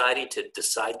Astronomical Society to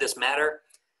decide this matter,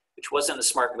 which wasn't a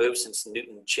smart move since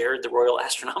Newton chaired the Royal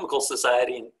Astronomical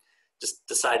Society and just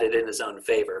decided in his own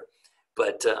favor.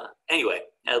 But anyway,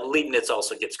 Leibniz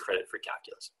also gets credit for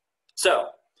calculus. So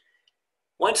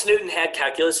once Newton had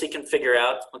calculus, he can figure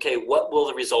out, okay, what will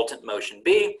the resultant motion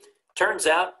be? Turns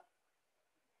out,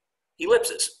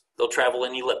 ellipses. They'll travel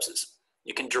in ellipses.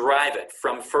 You can derive it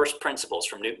from first principles,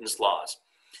 from Newton's laws.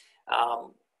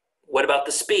 What about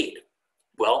the speed?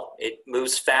 Well, it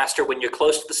moves faster when you're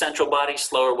close to the central body,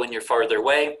 slower when you're farther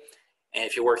away. And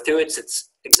if you work through it, it's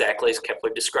exactly as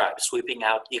Kepler described, sweeping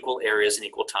out equal areas in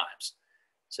equal times.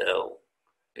 So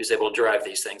he was able to derive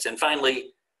these things. And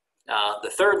finally,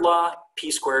 the third law, p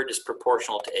squared is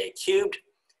proportional to a cubed.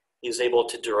 He was able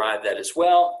to derive that as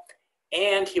well.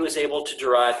 And he was able to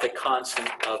derive the constant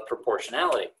of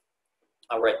proportionality.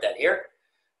 I'll write that here.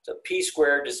 So p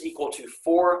squared is equal to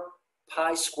 4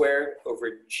 pi squared over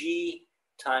g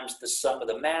times the sum of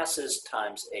the masses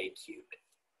times a cubed.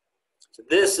 So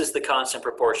this is the constant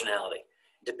proportionality.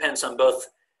 It depends on both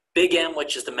big M,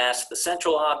 which is the mass of the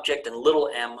central object, and little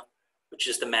m, which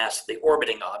is the mass of the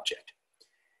orbiting object.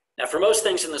 Now, for most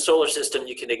things in the solar system,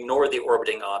 you can ignore the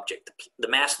orbiting object. The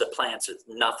mass of the planets is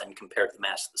nothing compared to the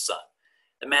mass of the sun.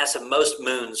 The mass of most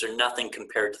moons are nothing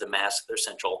compared to the mass of their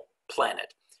central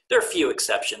planet. There are a few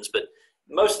exceptions, but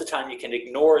most of the time you can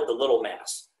ignore the little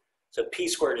mass. So p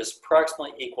squared is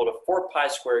approximately equal to 4 pi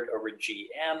squared over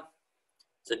gm.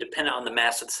 So dependent on the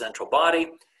mass of the central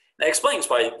body. That explains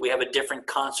why we have a different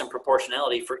constant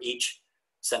proportionality for each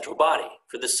central body,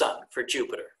 for the sun, for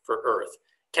Jupiter, for Earth.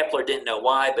 Kepler didn't know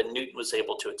why, but Newton was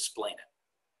able to explain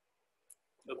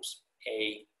it. Oops,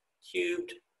 a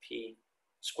cubed p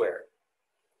squared.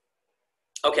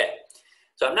 Okay,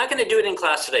 so I'm not going to do it in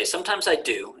class today. Sometimes I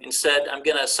do. Instead, I'm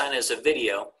going to assign it as a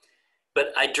video,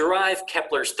 but I derive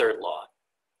Kepler's third law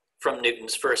from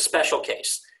Newton's for a special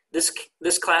case.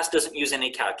 This class doesn't use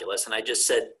any calculus, and I just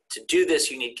said to do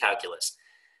this, you need calculus.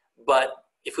 But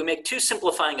if we make two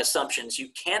simplifying assumptions, you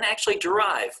can actually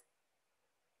derive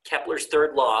Kepler's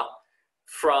third law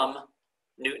from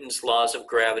Newton's laws of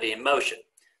gravity and motion.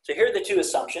 So here are the two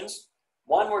assumptions.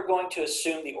 One, we're going to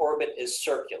assume the orbit is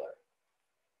circular.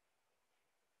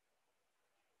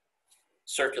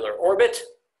 Circular orbit,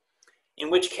 in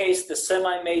which case the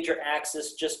semi-major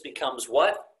axis just becomes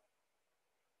what?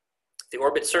 The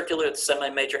orbit's circular, the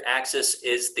semi-major axis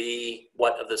is the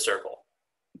what of the circle?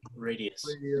 Radius.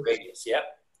 Radius, yep.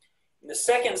 And the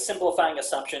second simplifying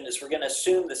assumption is we're going to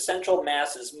assume the central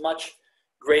mass is much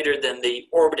greater than the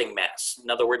orbiting mass. In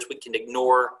other words, we can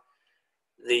ignore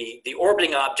the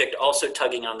orbiting object also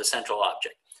tugging on the central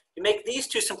object. You make these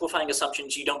two simplifying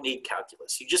assumptions, you don't need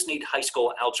calculus. You just need high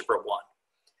school algebra 1.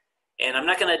 And I'm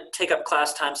not going to take up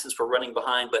class time since we're running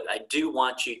behind, but I do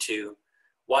want you to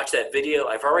watch that video.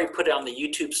 I've already put it on the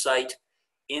YouTube site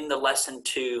in the lesson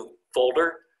 2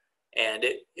 folder, and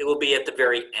it will be at the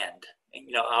very end. And,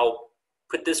 you know, I'll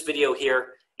put this video here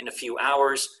in a few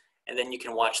hours, and then you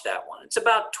can watch that one. It's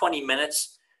about 20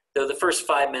 minutes, though the first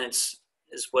 5 minutes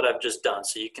is what I've just done,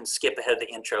 so you can skip ahead of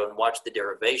the intro and watch the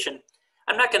derivation.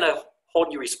 I'm not going to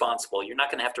hold you responsible. You're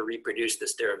not going to have to reproduce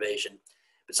this derivation.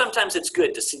 But sometimes it's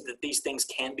good to see that these things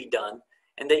can be done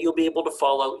and that you'll be able to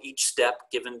follow each step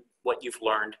given what you've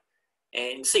learned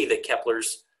and see that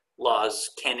Kepler's laws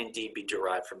can indeed be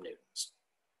derived from Newton's.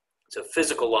 So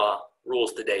physical law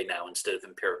rules the day now instead of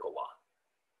empirical law.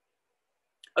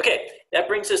 Okay, that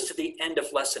brings us to the end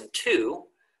of lesson 2.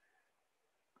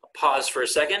 I'll pause for a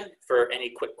second for any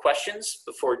quick questions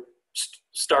before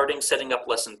starting setting up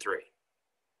lesson 3.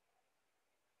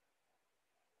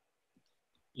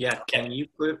 Yeah, can you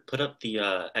put up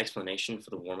the explanation for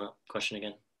the warm-up question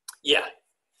again? Yeah,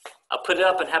 I'll put it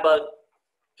up, and how about,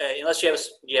 unless you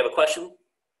have a question?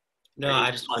 No, I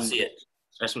just want to see it.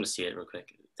 I just want to see it real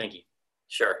quick. Thank you.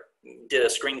 Sure. Did a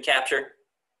screen capture?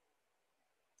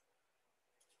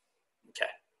 Okay.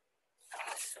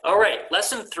 All right,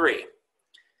 lesson 3.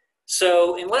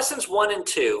 So in lessons 1 and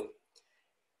 2,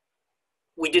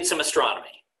 we did some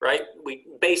astronomy, right?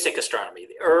 Basic astronomy,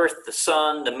 the Earth, the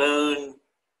sun, the moon,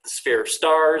 the sphere of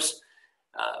stars,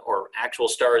 or actual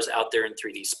stars out there in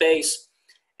 3D space.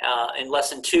 In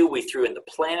lesson 2, we threw in the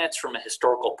planets from a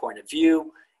historical point of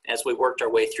view. As we worked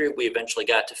our way through, we eventually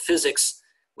got to physics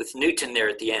with Newton there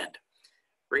at the end.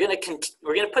 We're going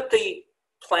to put the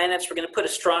planets, we're going to put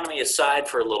astronomy aside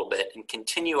for a little bit and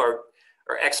continue our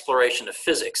exploration of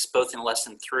physics, both in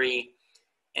lesson 3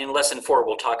 and in lesson 4.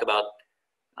 We'll talk about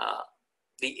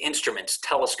the instruments,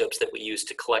 telescopes that we use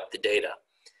to collect the data.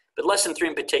 But lesson 3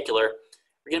 in particular,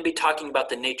 we're going to be talking about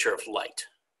the nature of light.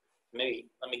 Maybe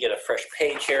let me get a fresh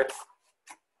page here.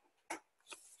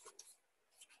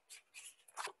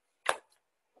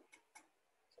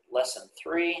 Lesson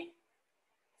 3.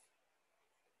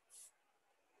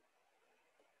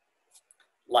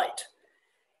 Light.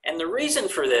 And the reason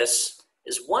for this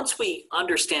is once we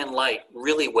understand light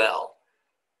really well,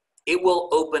 it will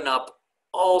open up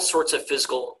all sorts of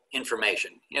physical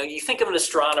information. You know, you think of an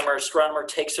astronomer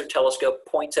takes their telescope,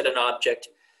 points at an object,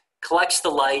 collects the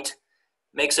light,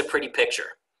 makes a pretty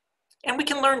picture. And we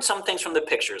can learn some things from the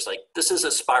pictures, like this is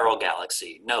a spiral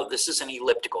galaxy. No, this is an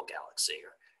elliptical galaxy.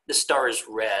 Or this star is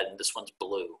red and this one's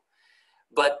blue.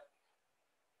 But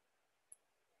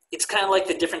it's kind of like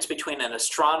the difference between an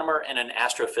astronomer and an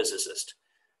astrophysicist.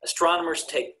 Astronomers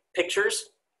take pictures.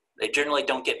 They generally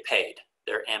don't get paid.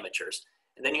 They're amateurs.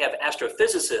 And then you have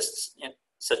astrophysicists,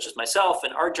 such as myself,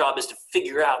 and our job is to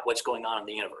figure out what's going on in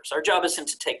the universe. Our job isn't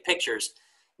to take pictures.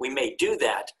 We may do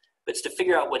that, but it's to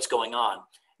figure out what's going on.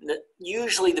 And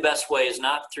usually the best way is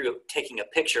not through taking a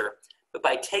picture, but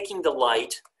by taking the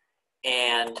light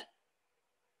and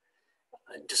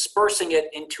dispersing it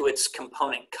into its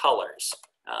component colors,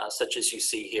 such as you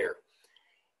see here.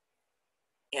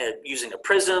 And using a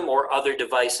prism or other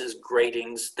devices,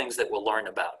 gratings, things that we'll learn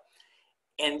about.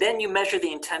 And then you measure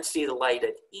the intensity of the light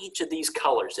at each of these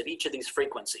colors, at each of these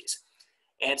frequencies.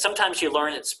 And sometimes you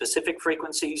learn at specific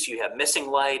frequencies, you have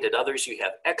missing light, at others you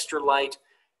have extra light,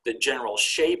 the general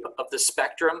shape of the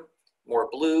spectrum, more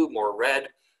blue, more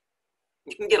red.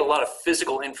 You can get a lot of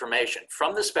physical information.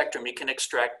 From the spectrum, you can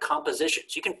extract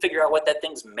compositions. You can figure out what that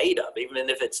thing's made of, even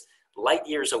if it's light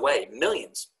years away,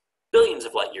 millions, billions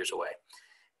of light years away.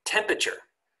 Temperature.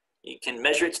 You can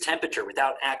measure its temperature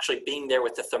without actually being there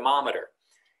with the thermometer.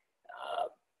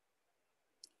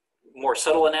 More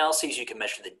subtle analyses, you can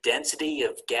measure the density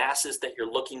of gases that you're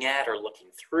looking at or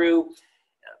looking through,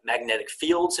 magnetic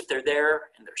fields if they're there,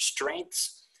 and their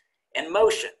strengths, and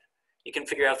motion. You can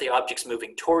figure out the object's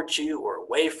moving towards you or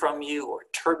away from you or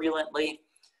turbulently.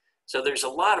 So there's a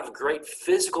lot of great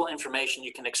physical information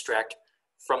you can extract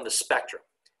from the spectrum.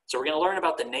 So we're going to learn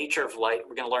about the nature of light.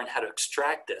 We're going to learn how to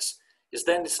extract this, because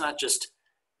then it's not just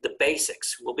the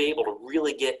basics. We'll be able to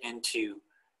really get into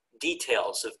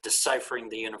details of deciphering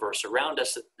the universe around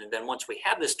us. And then once we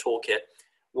have this toolkit,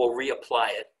 we'll reapply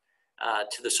it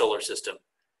to the solar system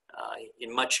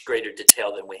in much greater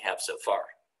detail than we have so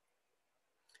far.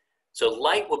 So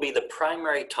light will be the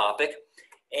primary topic.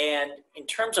 And in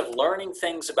terms of learning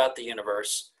things about the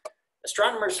universe,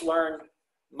 astronomers learn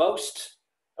most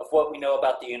of what we know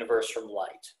about the universe from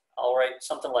light. All right,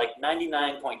 something like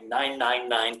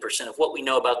 99.999% of what we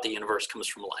know about the universe comes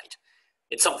from light.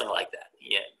 It's something like that.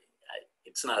 Yeah,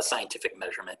 it's not a scientific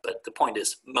measurement, but the point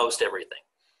is most everything.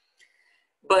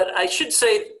 But I should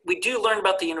say we do learn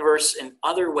about the universe in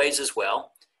other ways as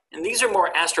well. And these are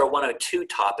more Astro 102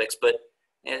 topics, but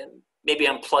maybe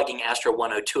I'm plugging Astro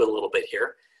 102 a little bit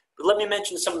here. But let me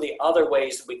mention some of the other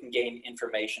ways that we can gain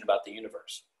information about the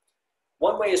universe.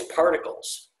 One way is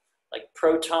particles, like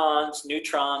protons,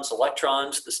 neutrons,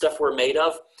 electrons, the stuff we're made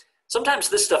of. Sometimes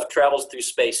this stuff travels through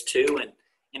space too and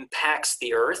impacts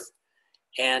the Earth.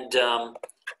 And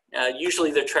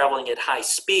usually they're traveling at high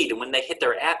speed. And when they hit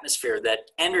their atmosphere, that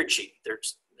energy, their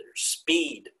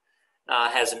speed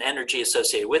has an energy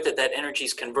associated with it. That energy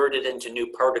is converted into new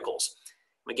particles.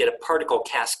 We get a particle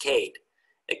cascade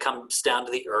that comes down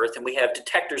to the Earth. And we have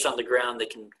detectors on the ground that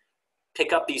can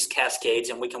pick up these cascades,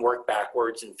 and we can work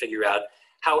backwards and figure out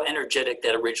how energetic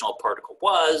that original particle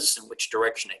was and which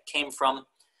direction it came from.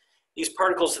 These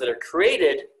particles that are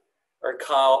created are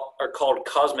called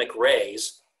cosmic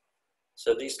rays.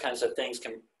 So these kinds of things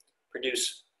can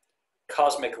produce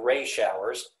cosmic ray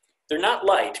showers. They're not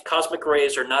light. Cosmic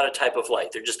rays are not a type of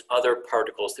light. They're just other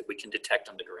particles that we can detect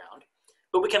on the ground.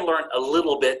 But we can learn a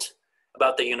little bit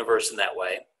about the universe in that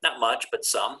way. Not much, but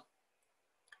some.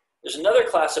 There's another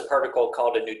class of particle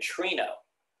called a neutrino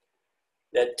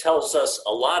that tells us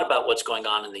a lot about what's going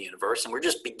on in the universe, and we're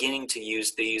just beginning to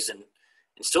use these and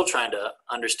still trying to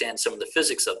understand some of the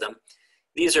physics of them.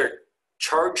 These are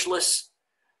chargeless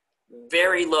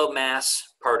very low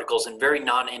mass particles and very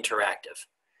non-interactive.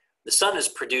 The sun is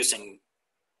producing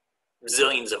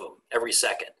zillions of them every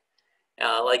second.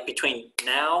 Like between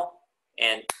now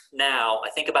and now, I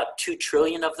think about 2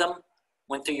 trillion of them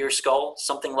went through your skull,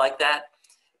 something like that.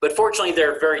 But fortunately,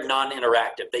 they're very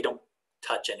non-interactive. They don't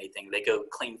touch anything. They go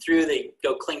clean through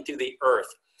the earth.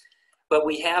 But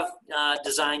we have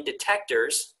designed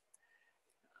detectors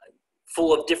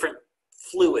full of different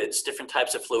fluids, different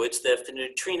types of fluids. The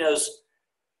neutrinos,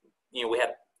 we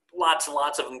have lots and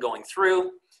lots of them going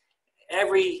through.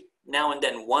 Every now and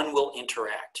then one will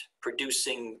interact,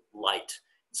 producing light.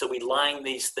 So we line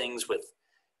these things with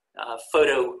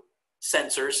photo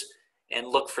sensors and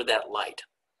look for that light.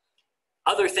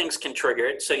 Other things can trigger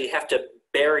it, so you have to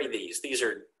bury these. These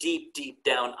are deep, deep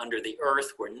down under the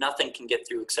earth where nothing can get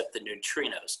through except the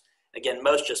neutrinos. Again,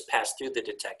 most just pass through the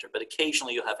detector, but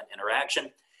occasionally you'll have an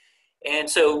interaction. And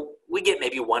so we get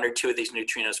maybe 1 or 2 of these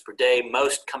neutrinos per day,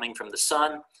 most coming from the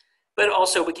sun, but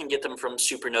also we can get them from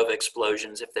supernova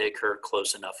explosions if they occur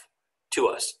close enough to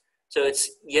us. So it's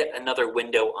yet another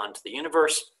window onto the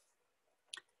universe.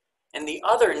 And the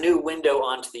other new window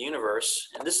onto the universe,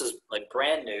 and this is like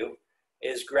brand new,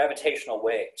 is gravitational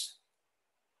waves.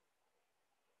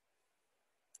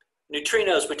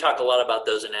 Neutrinos, we talk a lot about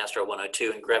those in Astro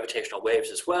 102, and gravitational waves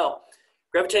as well.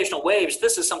 Gravitational waves,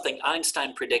 this is something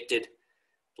Einstein predicted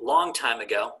a long time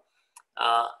ago.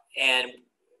 And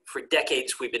for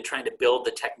decades, we've been trying to build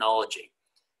the technology.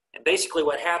 And basically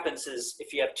what happens is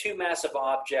if you have 2 massive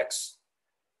objects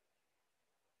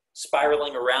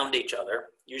spiraling around each other,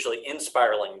 usually in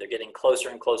spiraling, they're getting closer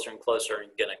and closer and closer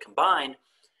and going to combine,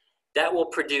 that will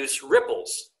produce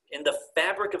ripples in the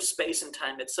fabric of space and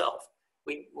time itself.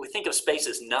 We think of space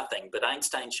as nothing, but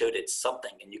Einstein showed it's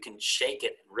something, and you can shake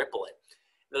it and ripple it.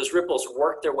 Those ripples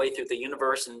work their way through the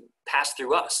universe and pass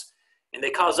through us. And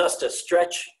they cause us to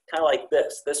stretch kind of like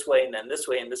this way, and then this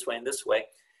way, and this way, and this way,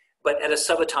 but at a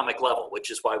subatomic level,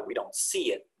 which is why we don't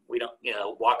see it. We don't,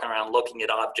 walking around looking at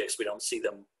objects, we don't see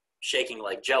them shaking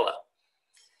like jello.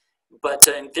 But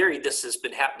in theory, this has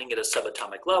been happening at a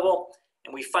subatomic level,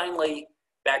 and we finally,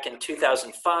 back in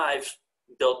 2005,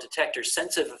 built detectors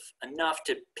sensitive enough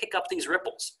to pick up these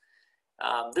ripples.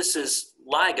 This is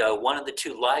LIGO, one of the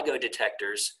 2 LIGO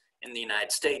detectors in the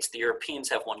United States. The Europeans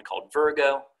have one called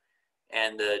Virgo,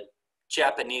 and the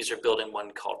Japanese are building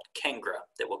one called Kengra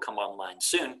that will come online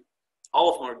soon.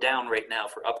 All of them are down right now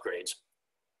for upgrades.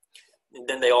 And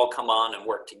then they all come on and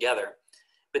work together.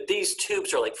 But these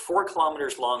tubes are like 4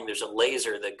 kilometers long. There's a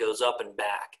laser that goes up and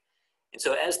back. And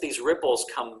so as these ripples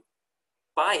come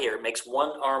by here, it makes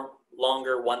one arm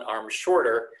longer, one arm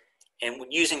shorter. And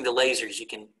when using the lasers, you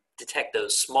can detect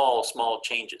those small, small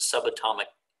changes, subatomic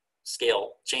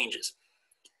scale changes.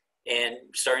 And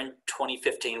starting in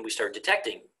 2015, we started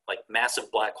detecting like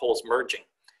massive black holes merging.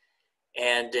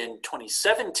 And in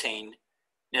 2017,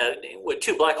 with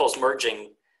 2 black holes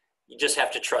merging, you just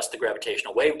have to trust the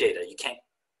gravitational wave data. You can't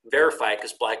verify it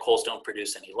because black holes don't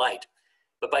produce any light.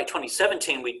 But by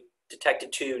 2017, we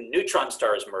detected 2 neutron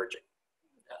stars merging,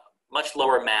 much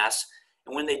lower mass.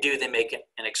 And when they do, they make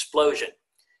an explosion.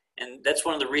 And that's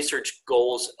one of the research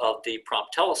goals of the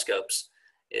prompt telescopes,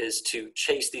 is to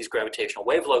chase these gravitational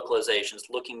wave localizations,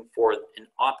 looking for an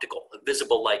optical, a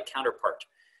visible light counterpart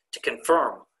to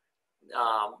confirm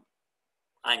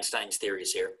Einstein's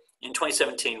theories here. In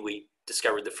 2017, we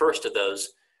discovered the first of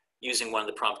those using one of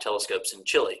the prompt telescopes in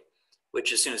Chile,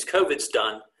 which as soon as COVID's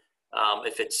done,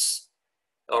 if it's,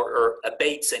 or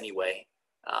abates anyway,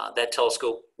 that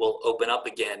telescope will open up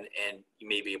again and you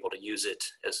may be able to use it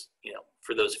as,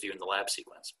 for those of you in the lab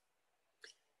sequence.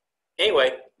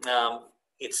 Anyway,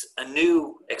 it's a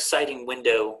new exciting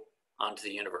window onto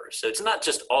the universe. So it's not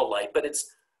just all light, but it's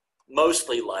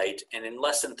mostly light. And in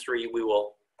lesson 3, we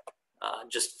will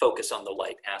just focus on the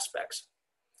light aspects.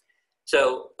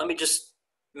 So let me just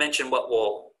mention what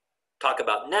we'll talk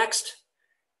about next.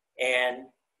 And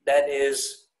that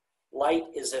is, light,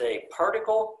 is it a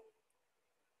particle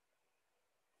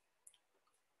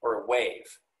or a wave?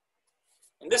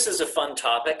 And this is a fun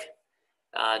topic.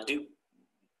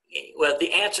 Well,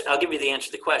 the answer, I'll give you the answer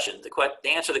to the question. The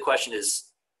answer to the question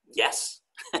is yes.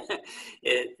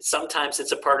 Sometimes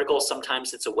it's a particle,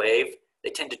 sometimes it's a wave. They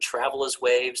tend to travel as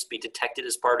waves, be detected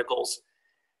as particles.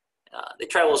 They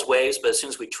travel as waves, but as soon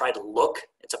as we try to look,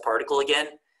 it's a particle again.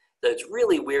 That's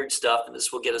really weird stuff, and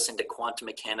this will get us into quantum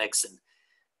mechanics and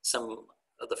some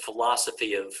of the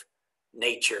philosophy of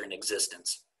nature and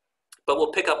existence. But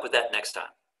we'll pick up with that next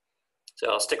time. So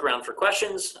I'll stick around for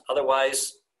questions.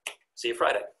 Otherwise, see you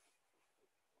Friday.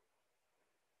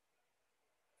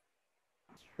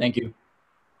 Thank you.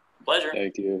 Pleasure.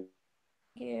 Thank you.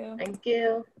 Thank you. Thank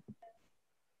you.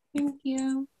 Thank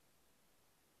you.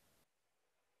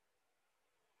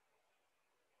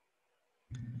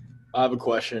 I have a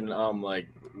question. Like,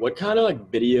 what kind of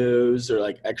like videos or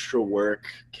like extra work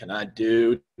can I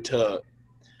do to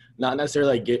not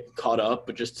necessarily like get caught up,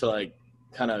 but just to like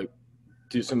kind of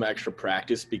do some extra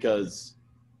practice because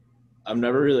I've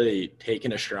never really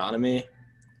taken astronomy,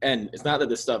 and it's not that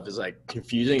this stuff is like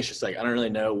confusing. It's just like I don't really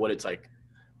know what it's like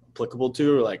applicable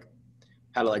to or like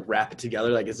how to like wrap it together.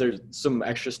 Like, is there some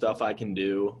extra stuff I can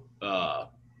do to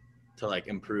like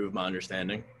improve my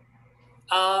understanding?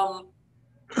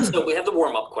 So we have the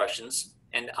warm-up questions,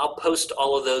 and I'll post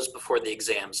all of those before the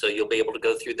exam, so you'll be able to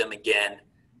go through them again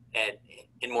and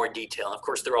in more detail. And of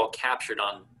course, they're all captured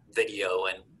on video,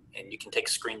 and you can take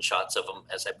screenshots of them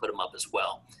as I put them up as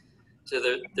well. So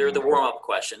they're the warm-up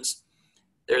questions.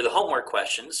 They're the homework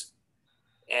questions,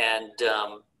 and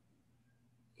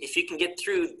if you can get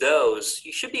through those,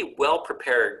 you should be well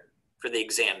prepared for the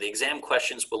exam. The exam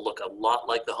questions will look a lot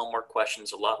like the homework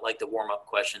questions, a lot like the warm-up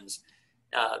questions.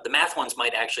 The math ones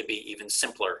might actually be even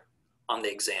simpler on the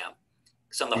exam.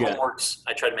 Because on the homeworks,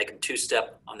 I try to make them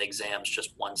 2-step. On the exams,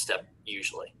 just 1-step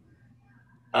usually.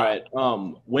 All right.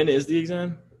 When is the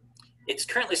exam? It's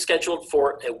currently scheduled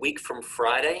for a week from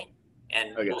Friday,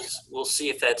 and Okay. we'll see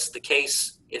if that's the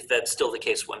case, if that's still the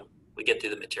case when we get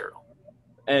through the material.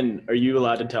 And are you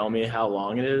allowed to tell me how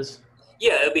long it is?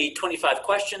 Yeah, it'll be 25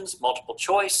 questions, multiple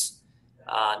choice.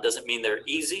 Doesn't mean they're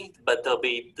easy, but they'll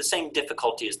be the same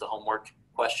difficulty as the homework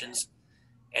questions.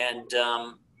 And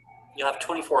you'll have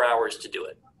 24 hours to do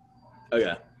it.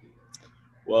 Okay.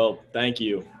 Well, thank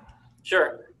you.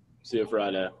 Sure. See you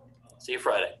Friday. See you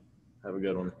Friday. Have a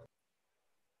good one.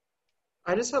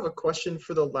 I just have a question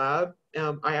for the lab.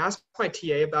 I asked my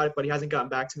TA about it, but he hasn't gotten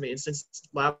back to me. And since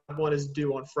lab 1 is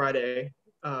due on Friday,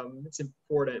 it's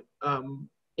important.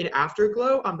 In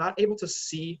Afterglow, I'm not able to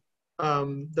see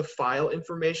the file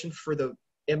information for the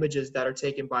images that are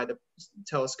taken by the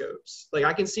telescopes. Like,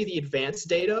 I can see the advanced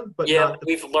data, but not the...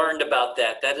 We've learned about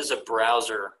that. That is a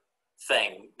browser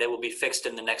thing that will be fixed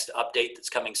in the next update that's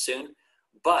coming soon.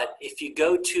 But if you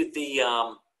go to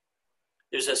the,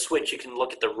 there's a switch, you can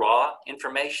look at the raw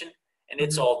information, and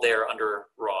it's all there under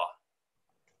raw.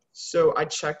 So I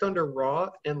checked under raw,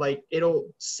 and like it'll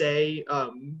say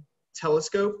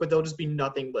telescope, but there'll just be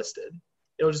nothing listed.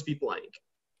 It'll just be blank.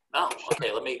 Oh,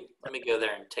 okay. Let me go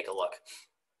there and take a look.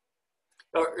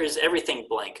 Or is everything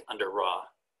blank under raw?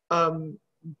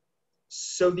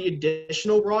 So the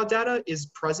additional raw data is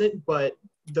present, but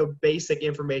the basic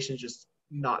information is just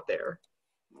not there.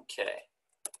 Okay.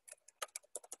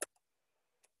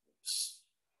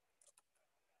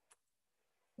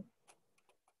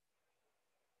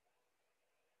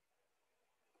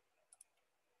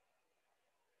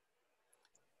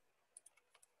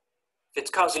 If it's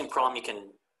causing a problem, you can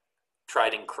try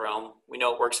it in Chrome. We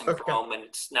know it works in Chrome, and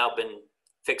it's now been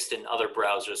fixed in other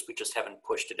browsers. We just haven't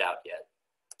pushed it out yet.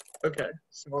 Okay,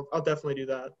 so I'll definitely do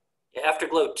that. Yeah,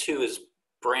 Afterglow 2 is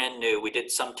brand new. We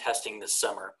did some testing this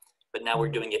summer, but now we're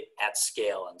doing it at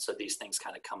scale, and so these things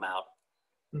kind of come out.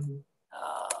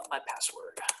 My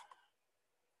password.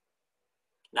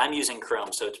 And I'm using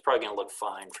Chrome, so it's probably going to look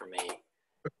fine for me.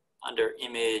 Under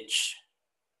image,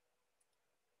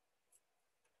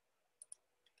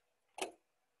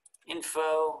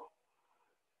 info.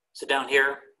 So down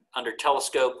here under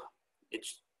telescope,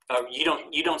 it's you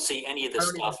don't see any of this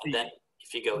stuff. And then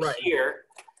if you go here,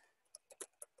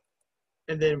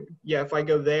 and then if I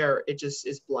go there, it just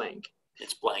is blank.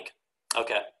 It's blank.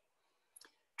 Okay.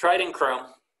 Try it in Chrome.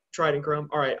 Try it in Chrome.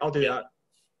 All right, I'll do that.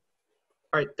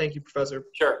 All right, thank you, Professor.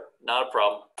 Sure, not a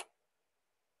problem.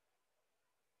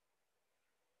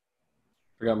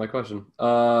 Forgot my question.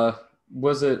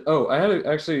 Was it? Oh, I had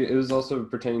actually. It was also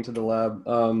pertaining to the lab.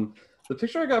 The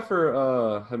picture I got for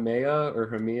Hamea or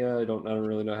Hamea, I don't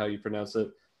really know how you pronounce it.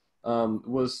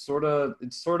 Was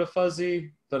it's sort of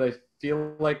fuzzy, but I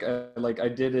feel like I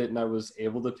did it and I was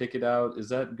able to pick it out. Is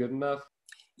that good enough?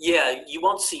 Yeah, you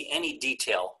won't see any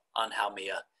detail on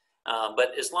Hamea,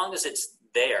 but as long as it's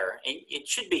there, it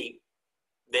should be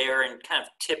there in kind of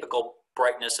typical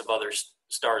brightness of other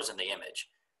stars in the image.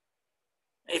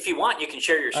 If you want, you can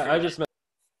share your screen. I just meant.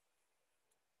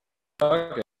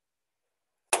 Okay.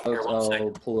 Here,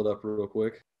 I'll pull it up real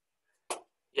quick.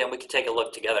 Yeah, and we can take a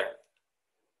look together.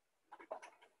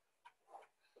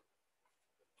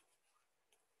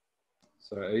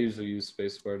 Sorry, I usually use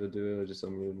spacebar to do it. I just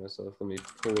unmuted myself. Let me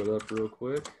pull it up real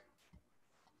quick.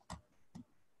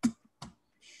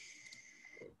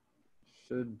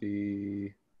 Should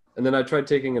be. And then I tried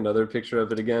taking another picture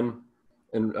of it again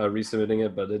and resubmitting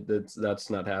it, but that's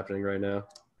not happening right now.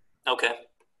 Okay.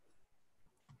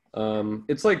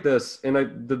 It's like this, and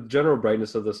the general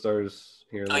brightness of the stars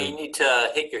here. Oh, you need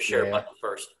to hit your share button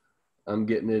first. I'm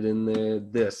getting it in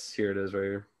there. Here it is right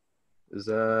here. Is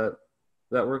that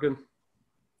working?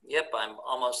 Yep, I'm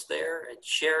almost there. It's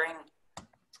sharing.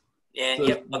 And So-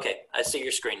 yep, okay, I see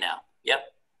your screen now.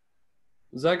 Yep.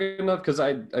 Is that good enough? Because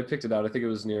I picked it out. I think it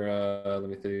was near, let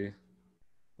me see,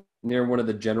 near one of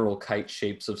the general kite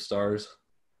shapes of stars.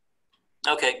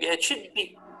 Okay, yeah,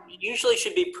 usually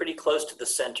should be pretty close to the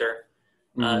center,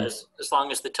 as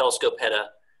long as the telescope had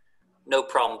no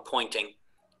problem pointing.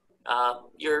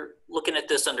 You're looking at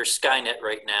this under Skynet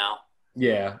right now.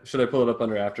 Yeah. Should I pull it up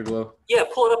under Afterglow? Yeah,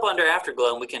 pull it up under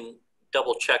Afterglow and we can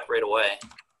double check right away.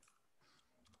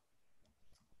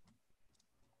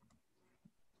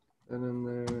 And in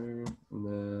there, and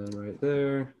then right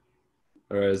there.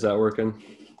 All right, is that working?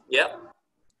 Yep.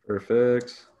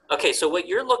 Perfect. Okay, so what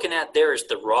you're looking at there is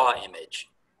the raw image.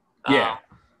 Yeah.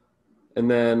 And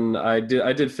then I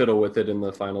did fiddle with it in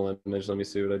the final image. Let me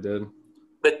see what I did.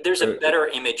 But there's a better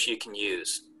image you can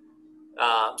use.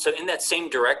 So in that same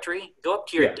directory, go up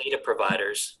to your data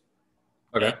providers.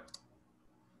 Okay.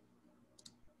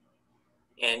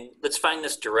 And let's find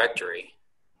this directory.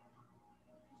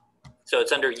 So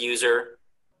it's under user.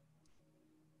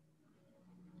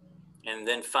 And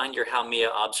then find your Haumea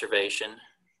observation.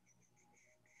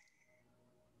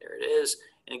 There it is.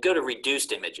 And go to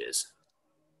reduced images.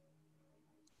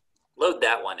 Load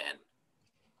that one in.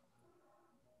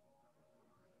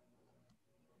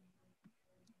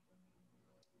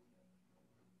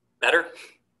 Better?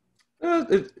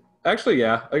 Actually,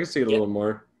 yeah, I can see it a little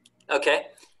more. Okay.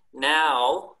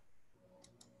 Now,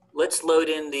 let's load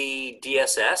in the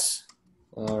DSS.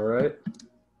 All right.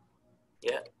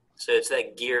 Yeah. So it's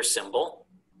that gear symbol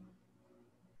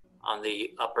on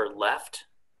the upper left.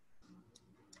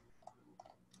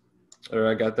 All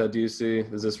right, I got that. Do you see?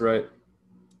 Is this right?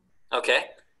 Okay.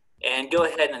 And go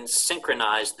ahead and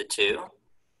synchronize the two.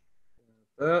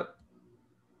 That.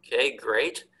 Okay,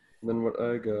 great. Then what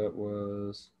I got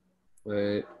was,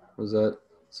 wait, was that?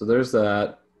 So there's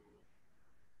that.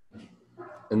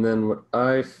 And then what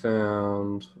I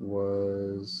found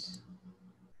was,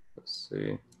 let's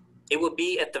see. It will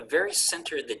be at the very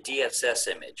center of the DSS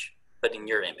image, but in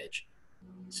your image.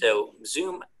 So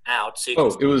zoom out. So you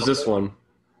can It was this one.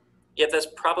 Yeah, that's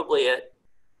probably it.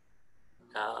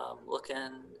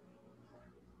 Looking.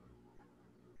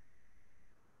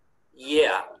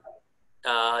 Yeah.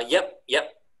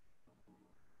 Yep.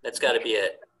 That's got to be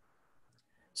it.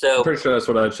 So I'm pretty sure that's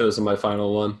what I chose in my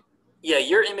final one. yeah,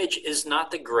 your image is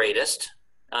not the greatest.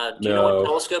 Do you know what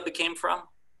telescope it came from?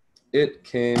 It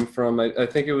came from, I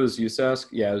think it was USASC.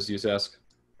 Yeah, it was USASC.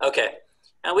 Okay.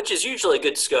 Which is usually a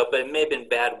good scope, but it may have been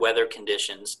bad weather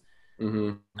conditions.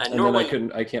 Mm-hmm. And normally,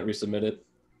 then I can't resubmit it.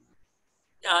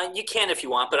 You can if you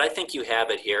want, but I think you have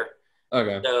it here.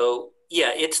 Okay. So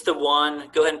yeah, it's the one.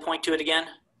 Go ahead and point to it again.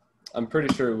 I'm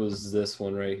pretty sure it was this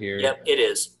one right here. Yep, it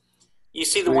is. You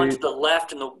see the one to the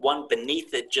left and the one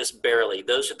beneath it just barely.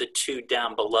 Those are the two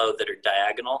down below that are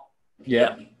diagonal.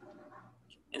 Yep.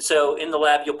 And so in the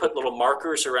lab, you'll put little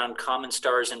markers around common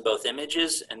stars in both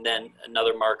images, and then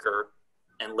another marker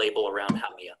and label around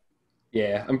Haumea.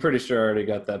 Yeah, I'm pretty sure I already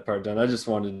got that part done. I just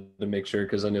wanted to make sure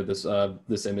because I knew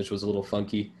this image was a little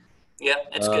funky. Yep,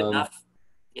 it's good enough.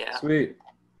 Yeah. Sweet.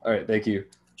 All right, thank you.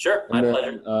 Sure, my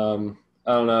pleasure.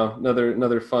 I don't know,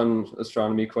 another fun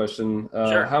astronomy question.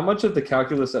 Sure. How much of the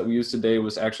calculus that we use today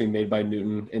was actually made by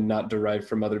Newton and not derived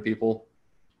from other people?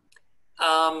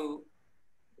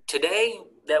 Today,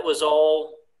 that was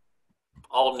all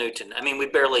Newton. I mean, we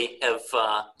barely have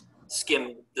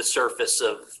skimmed the surface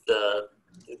of the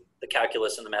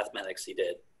calculus and the mathematics he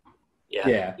did.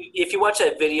 Yeah. If you watch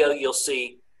that video, you'll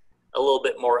see a little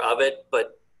bit more of it,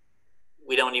 but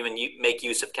we don't even make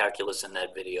use of calculus in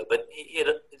that video. But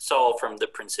it's all from the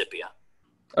Principia.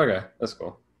 Okay, that's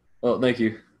cool. Well, thank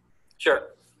you. Sure.